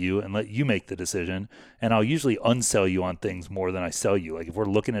educate you and let you make the decision. And I'll usually unsell you on things more than I sell you. Like if we're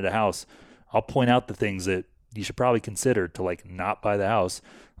looking at a house, I'll point out the things that you should probably consider to like not buy the house.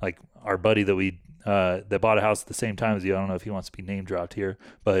 Like our buddy that bought a house at the same time as you. I don't know if he wants to be name dropped here,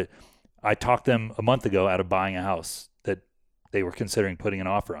 but I talked them a month ago out of buying a house that they were considering putting an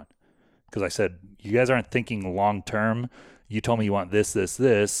offer on. Because I said, you guys aren't thinking long term. You told me you want this.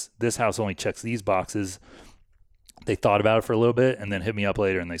 This house only checks these boxes. They thought about it for a little bit and then hit me up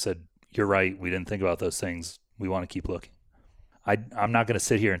later and they said, you're right. We didn't think about those things. We want to keep looking. I'm not going to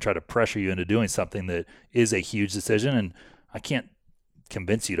sit here and try to pressure you into doing something that is a huge decision, and I can't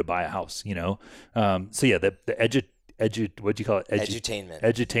convince you to buy a house, you know? So yeah, the what do you call it?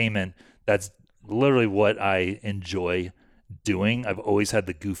 Edutainment. That's literally what I enjoy doing. I've always had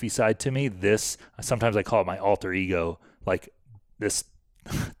the goofy side to me. Sometimes I call it my alter ego. Like this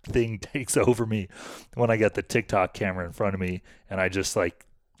thing takes over me when I get the TikTok camera in front of me and I just like,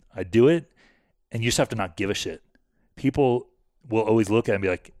 I do it and you just have to not give a shit. People will always look at it and be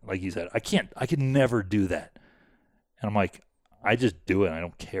like you said, I could never do that. And I'm like, I just do it. I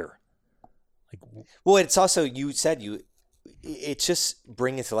don't care. Like, well, it's also, it's just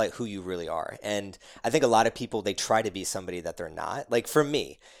bringing to light who you really are. And I think a lot of people, they try to be somebody that they're not. Like for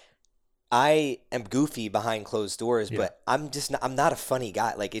me, I am goofy behind closed doors, but I'm not a funny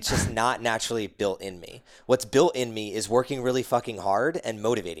guy. Like it's just not naturally built in me. What's built in me is working really fucking hard and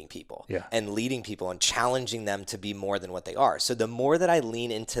motivating people and leading people and challenging them to be more than what they are. So the more that I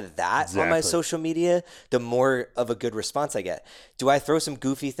lean into that on my social media, the more of a good response I get. Do I throw some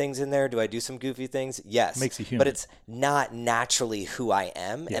goofy things in there? Do I do some goofy things? Yes. Makes you human. But it's not naturally who I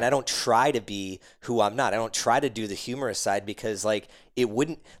am. And I don't try to be who I'm not. I don't try to do the humorous side because like it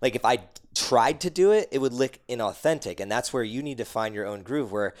wouldn't, like if I tried to do it, it would look inauthentic. And that's where you need to find your own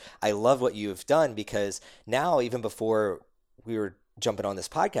groove, where I love what you've done, because now, even before we were jumping on this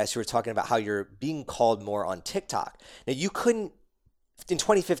podcast, you were talking about how you're being called more on TikTok. Now you couldn't, in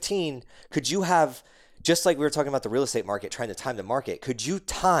 2015, could you have, just like we were talking about the real estate market, trying to time the market, could you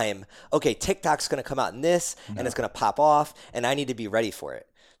time, okay, TikTok's going to come out in this and it's going to pop off and I need to be ready for it?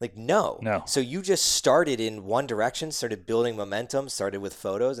 Like, no. So you just started in one direction, started building momentum, started with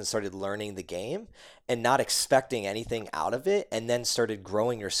photos and started learning the game and not expecting anything out of it, and then started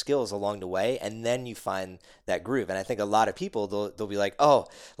growing your skills along the way, and then you find that groove. And I think a lot of people, they'll be like, oh,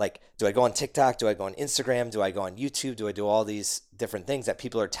 like, do I go on TikTok? Do I go on Instagram? Do I go on YouTube? Do I do all these different things that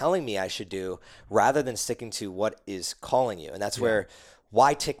people are telling me I should do, rather than sticking to what is calling you? And that's where,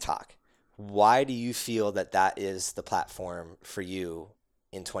 why TikTok? Why do you feel that that is the platform for you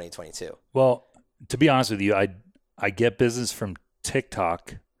in 2022? Well, to be honest with you, I get business from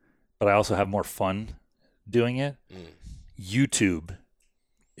TikTok, but I also have more fun doing it. YouTube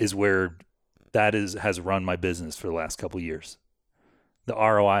is where has run my business for the last couple of years. the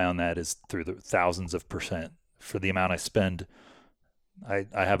ROI on that is through the thousands of percent for the amount I spend. I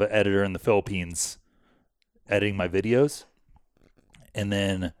have an editor in the Philippines editing my videos, and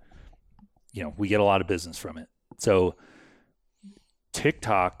then, we get a lot of business from it. So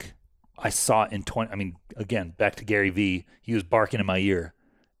TikTok, I saw in again, back to Gary Vee, he was barking in my ear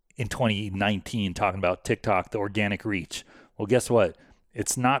in 2019 talking about TikTok, the organic reach. Well, guess what?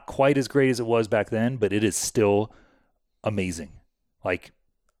 It's not quite as great as it was back then, but it is still amazing. Like,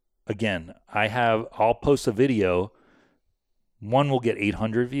 again, I'll post a video, one will get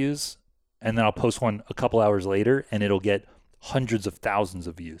 800 views, and then I'll post one a couple hours later and it'll get hundreds of thousands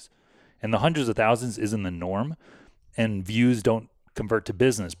of views. And the hundreds of thousands isn't the norm, and views don't convert to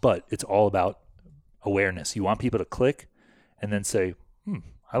business, but it's all about awareness. You want people to click and then say,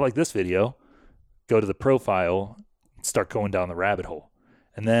 I like this video, go to the profile, start going down the rabbit hole.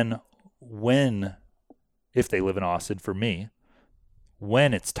 And then if they live in Austin, for me,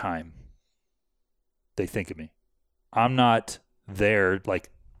 when it's time, they think of me. I'm not there like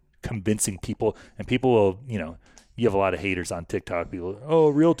convincing people, and people will, you have a lot of haters on TikTok. People,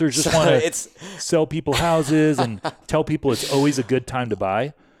 realtors just want to sell people houses and tell people it's always a good time to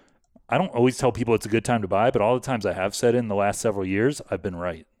buy. I don't always tell people it's a good time to buy, but all the times I have said it in the last several years, I've been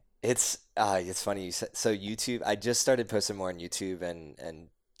right. It's funny you said, so YouTube, I just started posting more on YouTube and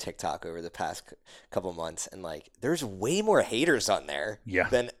TikTok over the past couple of months, and like there's way more haters on there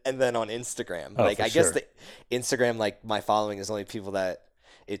than on Instagram. I guess the Instagram, like my following is only people that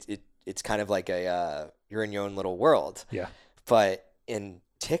it's kind of like you're in your own little world. Yeah. But in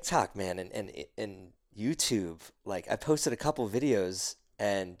TikTok, man, and in YouTube, like I posted a couple of videos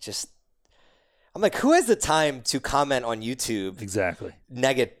and just I'm like, who has the time to comment on YouTube? Exactly.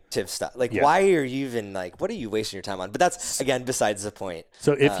 Negative stuff. Like, why are you even like, what are you wasting your time on? But that's, again, besides the point.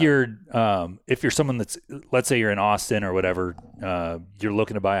 So if you're someone that's, let's say you're in Austin or whatever, you're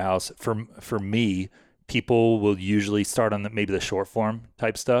looking to buy a house. For me, people will usually start on maybe the short form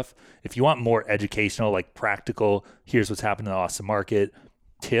type stuff. If you want more educational, like practical, here's what's happening in the Austin market,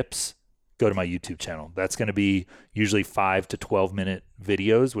 tips, go to my YouTube channel. That's going to be usually 5 to 12 minute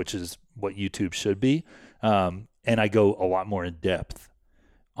videos, which is what YouTube should be. And I go a lot more in depth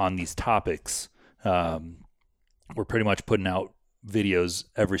on these topics. We're pretty much putting out videos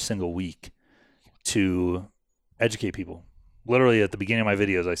every single week to educate people. Literally at the beginning of my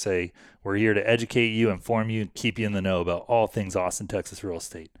videos, I say, we're here to educate you, inform you, keep you in the know about all things Austin, Texas real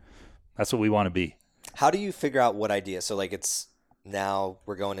estate. That's what we want to be. How do you figure out what idea? So like now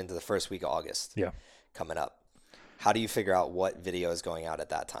we're going into the first week of August. Yeah. Coming up. How do you figure out what video is going out at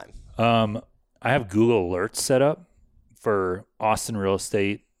that time? I have Google Alerts set up for Austin real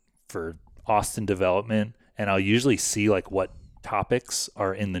estate, for Austin development, and I'll usually see like what topics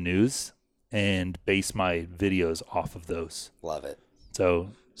are in the news and base my videos off of those. Love it.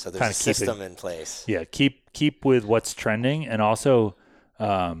 So there's a system in place. Yeah, keep with what's trending, and also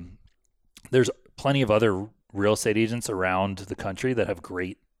there's plenty of other real estate agents around the country that have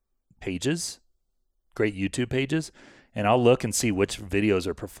great YouTube pages, and I'll look and see which videos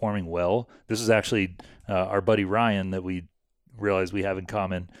are performing well. This is actually our buddy Ryan that we realized we have in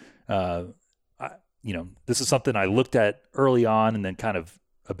common. This is something I looked at early on and then kind of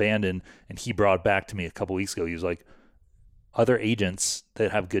abandoned, and he brought back to me a couple weeks ago. He was like, other agents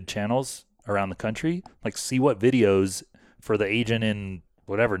that have good channels around the country, like see what videos for the agent in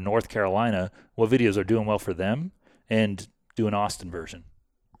whatever, North Carolina, what videos are doing well for them, and do an Austin version.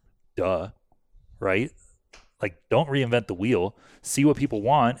 Duh. Right? Like, don't reinvent the wheel. See what people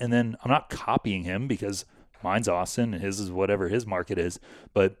want, and then I'm not copying him because mine's Austin and his is whatever his market is,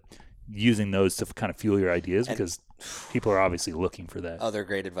 but using those to kind of fuel your ideas, because people are obviously looking for that. Other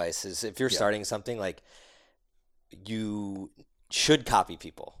great advice is if you're starting something, like, you should copy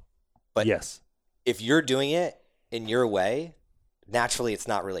people. But yes, if you're doing it in your way, naturally it's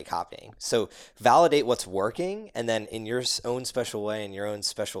not really copying. So validate what's working, and then in your own special way, in your own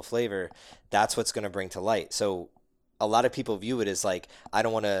special flavor, that's what's going to bring to light. So a lot of people view it as like, I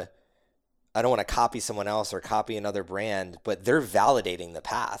don't want to copy someone else or copy another brand, but they're validating the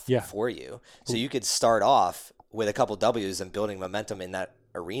path for you. So you could start off with a couple W's and building momentum in that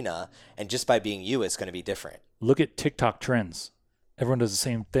arena, and just by being you, it's going to be different. Look at TikTok trends. Everyone does the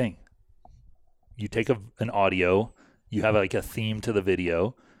same thing. You take an audio, you have like a theme to the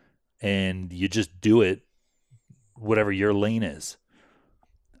video, and you just do it whatever your lane is.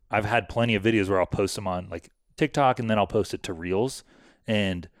 I've had plenty of videos where I'll post them on like TikTok, and then I'll post it to Reels,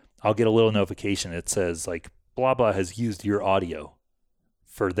 and I'll get a little notification that says like blah blah has used your audio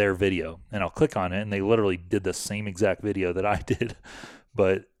for their video, and I'll click on it, and they literally did the same exact video that I did,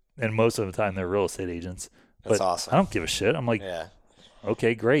 and most of the time they're real estate agents. That's but awesome. I don't give a shit. I'm like,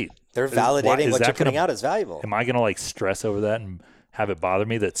 Okay, great. They're validating Is what that you're putting gonna- out as valuable. Am I going to like stress over that and have it bother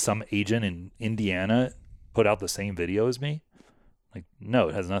me that some agent in Indiana put out the same video as me? Like, no,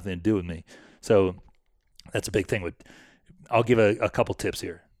 it has nothing to do with me. So that's a big thing. I'll give a couple tips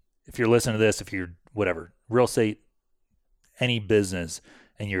here. If you're listening to this, if you're whatever, real estate, any business,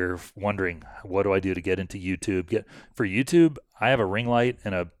 and you're wondering, what do I do to get into YouTube? For YouTube, I have a ring light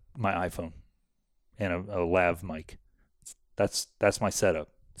and my iPhone and a lav mic. That's my setup.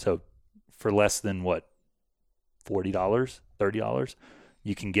 So for less than what, $40, $30,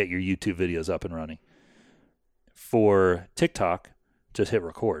 you can get your YouTube videos up and running. For TikTok, just hit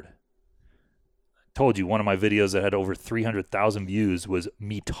record. Told you one of my videos that had over 300,000 views was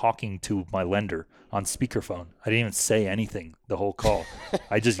me talking to my lender on speakerphone. I didn't even say anything the whole call.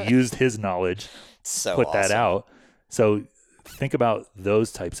 I just used his knowledge, put that out. So think about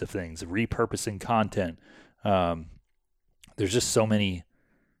those types of things, repurposing content. There's just so many.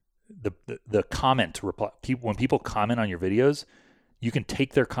 The comment reply. When people comment on your videos, you can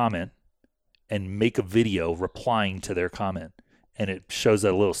take their comment and make a video replying to their comment. And it shows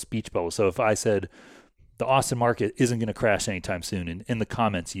that little speech bubble. So if I said the Austin market isn't going to crash anytime soon, and in the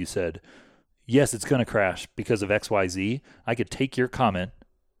comments you said, yes, it's going to crash because of XYZ, I could take your comment,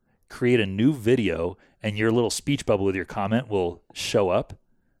 create a new video, and your little speech bubble with your comment will show up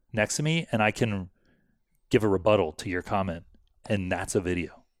next to me, and I can give a rebuttal to your comment. And that's a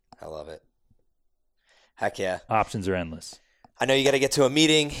video. I love it. Heck yeah. Options are endless. I know you got to get to a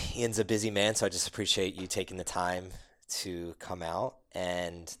meeting. Ian's a busy man, so I just appreciate you taking the time to come out.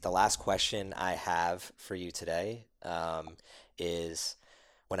 And the last question I have for you today is,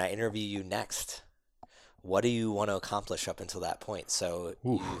 when I interview you next, what do you want to accomplish up until that point? So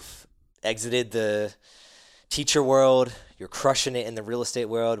you've exited the teacher world, you're crushing it in the real estate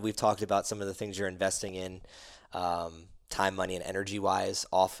world. We've talked about some of the things you're investing in, time, money, and energy wise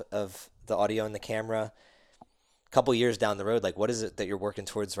off of the audio and the camera. Couple years down the road, like, what is it that you're working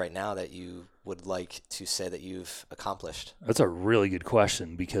towards right now that you would like to say that you've accomplished? That's a really good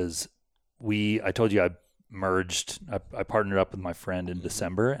question, because I told you I partnered up with my friend in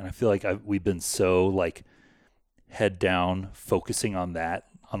December, and I feel like we've been so like head down focusing on that,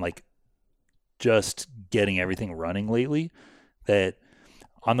 on like just getting everything running lately, that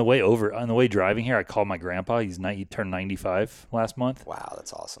on the way driving here, I called my grandpa. He turned 95 last month. Wow,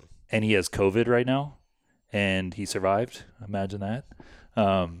 that's awesome. And he has COVID right now. And he survived. Imagine that.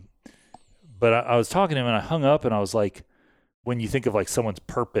 But I was talking to him, and I hung up, and I was like, when you think of like someone's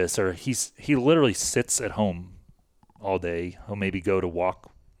purpose, or he literally sits at home all day. He'll maybe go to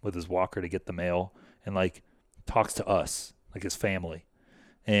walk with his walker to get the mail, and like talks to us, like his family.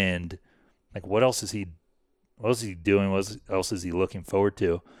 And like, what else is he doing? What else is he looking forward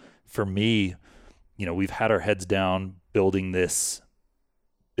to? For me, we've had our heads down building this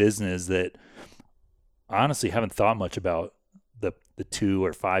business that I honestly haven't thought much about the 2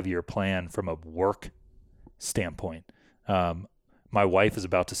 or 5 year plan from a work standpoint. My wife is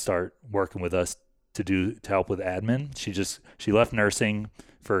about to start working with us to help with admin. She left nursing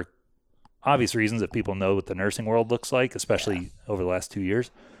for obvious reasons that people know what the nursing world looks like, especially over the last 2 years.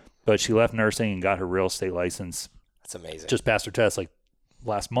 But she left nursing and got her real estate license. That's amazing. Just passed her test like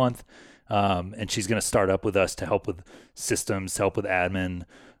last month. And she's going to start up with us to help with systems, help with admin,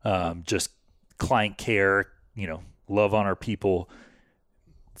 just client care, love on our people.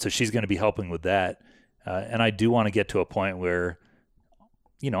 So she's going to be helping with that. And I do want to get to a point where,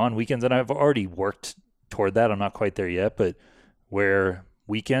 on weekends, and I've already worked toward that. I'm not quite there yet, but where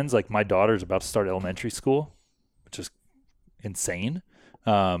weekends, like my daughter's about to start elementary school, which is insane.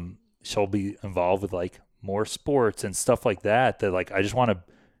 She'll be involved with like more sports and stuff like that like, I just want to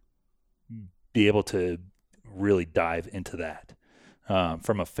be able to really dive into that.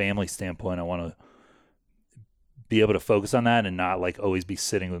 From a family standpoint, I want to be able to focus on that and not like always be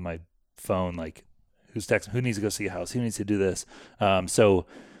sitting with my phone, like who's texting, who needs to go see a house, who needs to do this. So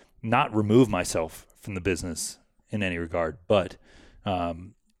not remove myself from the business in any regard, but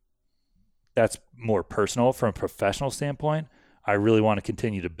that's more personal. From a professional standpoint, I really want to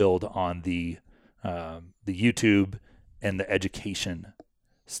continue to build on the YouTube and the education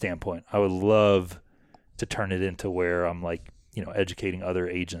standpoint. I would love to turn it into where I'm like, educating other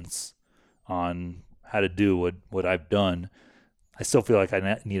agents on how to do what I've done. I still feel like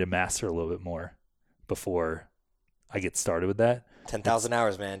I need to master a little bit more before I get started with that. 10,000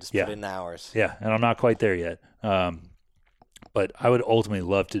 hours, man. Just put in the hours. Yeah, and I'm not quite there yet. But I would ultimately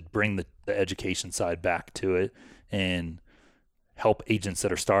love to bring the education side back to it and help agents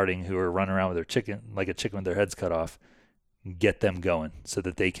that are starting, who are running around with their chicken, like a chicken with their heads cut off, get them going so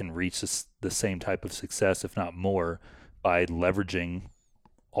that they can reach the same type of success, if not more, by leveraging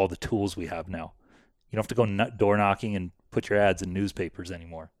all the tools we have now. You don't have to go door knocking and put your ads in newspapers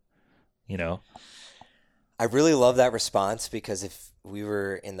anymore. I really love that response, because if we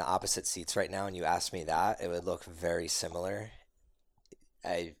were in the opposite seats right now and you asked me that, it would look very similar.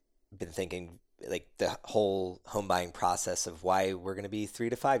 I've been thinking like the whole home buying process of why we're going to be 3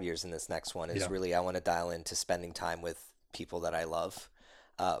 to 5 years in this next one is really, I want to dial into spending time with people that I love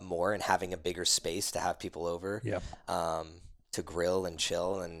more, and having a bigger space to have people over. To grill and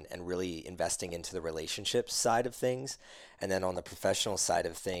chill, and really investing into the relationship side of things. And then on the professional side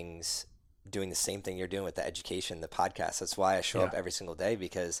of things, doing the same thing you're doing with the education, the podcast. That's why I show up every single day,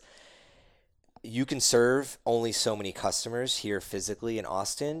 because you can serve only so many customers here physically in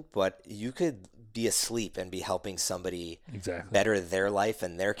Austin, but you could be asleep and be helping somebody better their life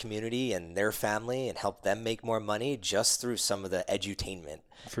and their community and their family, and help them make more money just through some of the edutainment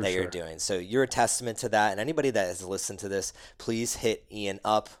you're doing. So you're a testament to that. And anybody that has listened to this, please hit Ian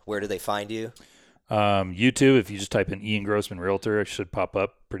up. Where do they find you? YouTube, if you just type in Ian Grossman Realtor, it should pop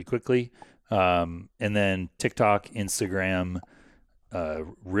up pretty quickly. And then TikTok, Instagram,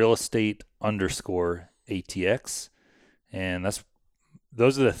 real estate _ATX. And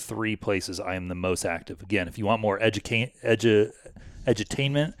those are the 3 places I am the most active. Again, if you want more edutainment,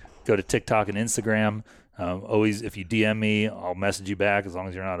 go to TikTok and Instagram. Always, if you DM me, I'll message you back, as long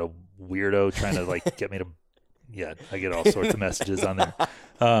as you're not a weirdo trying to get me to. Yeah, I get all sorts of messages on there.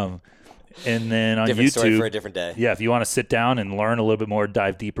 And then on different YouTube, story for a different day. Yeah, if you want to sit down and learn a little bit more,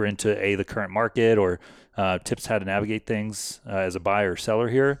 dive deeper into the current market, or tips how to navigate things as a buyer or seller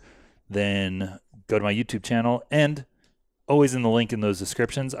here, then go to my YouTube channel. And always in the link in those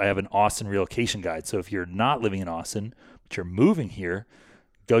descriptions, I have an Austin relocation guide. So if you're not living in Austin, but you're moving here,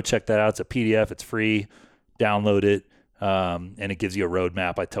 go check that out. It's a PDF. It's free. Download it, and it gives you a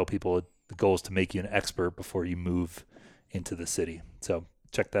roadmap. I tell people the goal is to make you an expert before you move into the city. So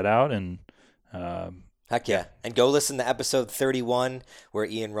check that out. And heck yeah. And go listen to episode 31, where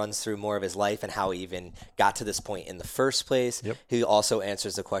Ian runs through more of his life and how he even got to this point in the first place. He also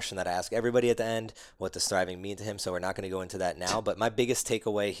answers the question that I ask everybody at the end: what does thriving mean to him? So we're not going to go into that now. But my biggest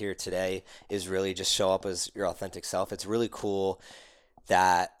takeaway here today is really just show up as your authentic self. It's really cool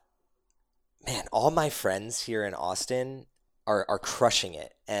that, man, all my friends here in Austin are crushing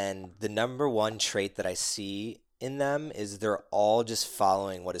it. And the number one trait that I see in them is they're all just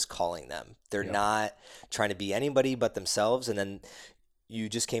following what is calling them. They're not trying to be anybody but themselves. And then you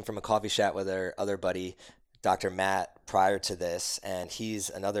just came from a coffee chat with our other buddy, Dr. Matt, prior to this, and he's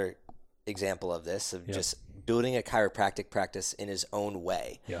another example of this, of just building a chiropractic practice in his own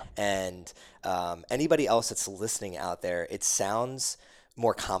way. And anybody else that's listening out there, it sounds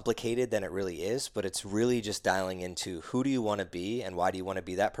more complicated than it really is, but it's really just dialing into who do you want to be and why do you want to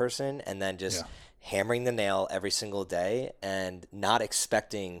be that person, and then just hammering the nail every single day, and not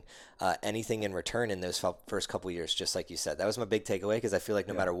expecting anything in return in those first couple of years. Just like you said, that was my big takeaway, because I feel like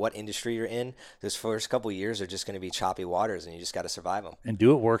no matter what industry you're in, those first couple of years are just going to be choppy waters, and you just got to survive them. And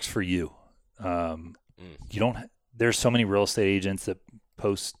do what works for you. You don't. There's so many real estate agents that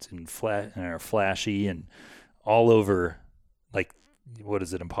post and are flashy and all over, like, what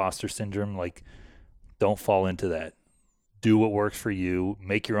is it, imposter syndrome? Like, don't fall into that. Do what works for you.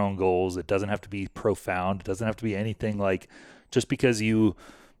 Make your own goals. It doesn't have to be profound. It doesn't have to be anything like, just because you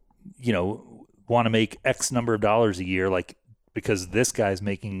want to make X number of dollars a year, like because this guy's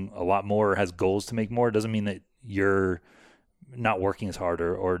making a lot more or has goals to make more, doesn't mean that you're not working as hard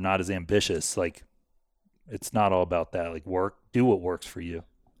or not as ambitious. Like, it's not all about that. Like, do what works for you.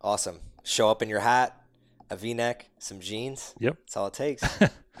 Awesome. Show up in your hat, a V-neck, some jeans. That's all it takes,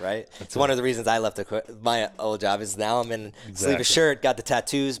 right? It's one of the reasons I left my old job, is now I'm in sleeveless shirt, got the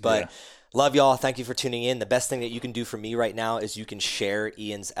tattoos, but love y'all. Thank you for tuning in. The best thing that you can do for me right now is you can share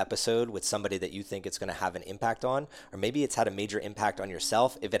Ian's episode with somebody that you think it's going to have an impact on, or maybe it's had a major impact on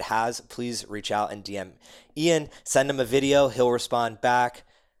yourself. If it has, please reach out and DM Ian, send him a video. He'll respond back.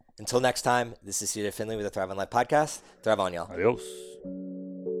 Until next time, this is CJ Finley with the Thrive on Life podcast. Thrive on, y'all. Adios.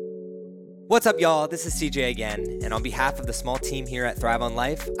 What's up, y'all? This is CJ again, and on behalf of the small team here at Thrive on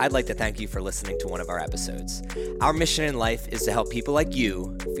Life, I'd like to thank you for listening to one of our episodes. Our mission in life is to help people like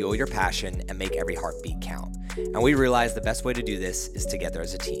you fuel your passion and make every heartbeat count. And we realize the best way to do this is together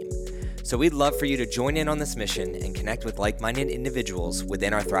as a team. So we'd love for you to join in on this mission and connect with like-minded individuals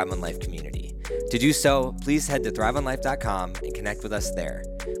within our Thrive on Life community. To do so, please head to thriveonlife.com and connect with us there.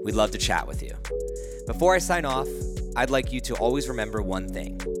 We'd love to chat with you. Before I sign off, I'd like you to always remember one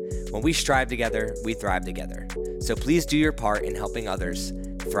thing. When we strive together, we thrive together. So please do your part in helping others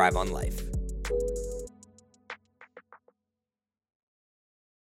thrive on life.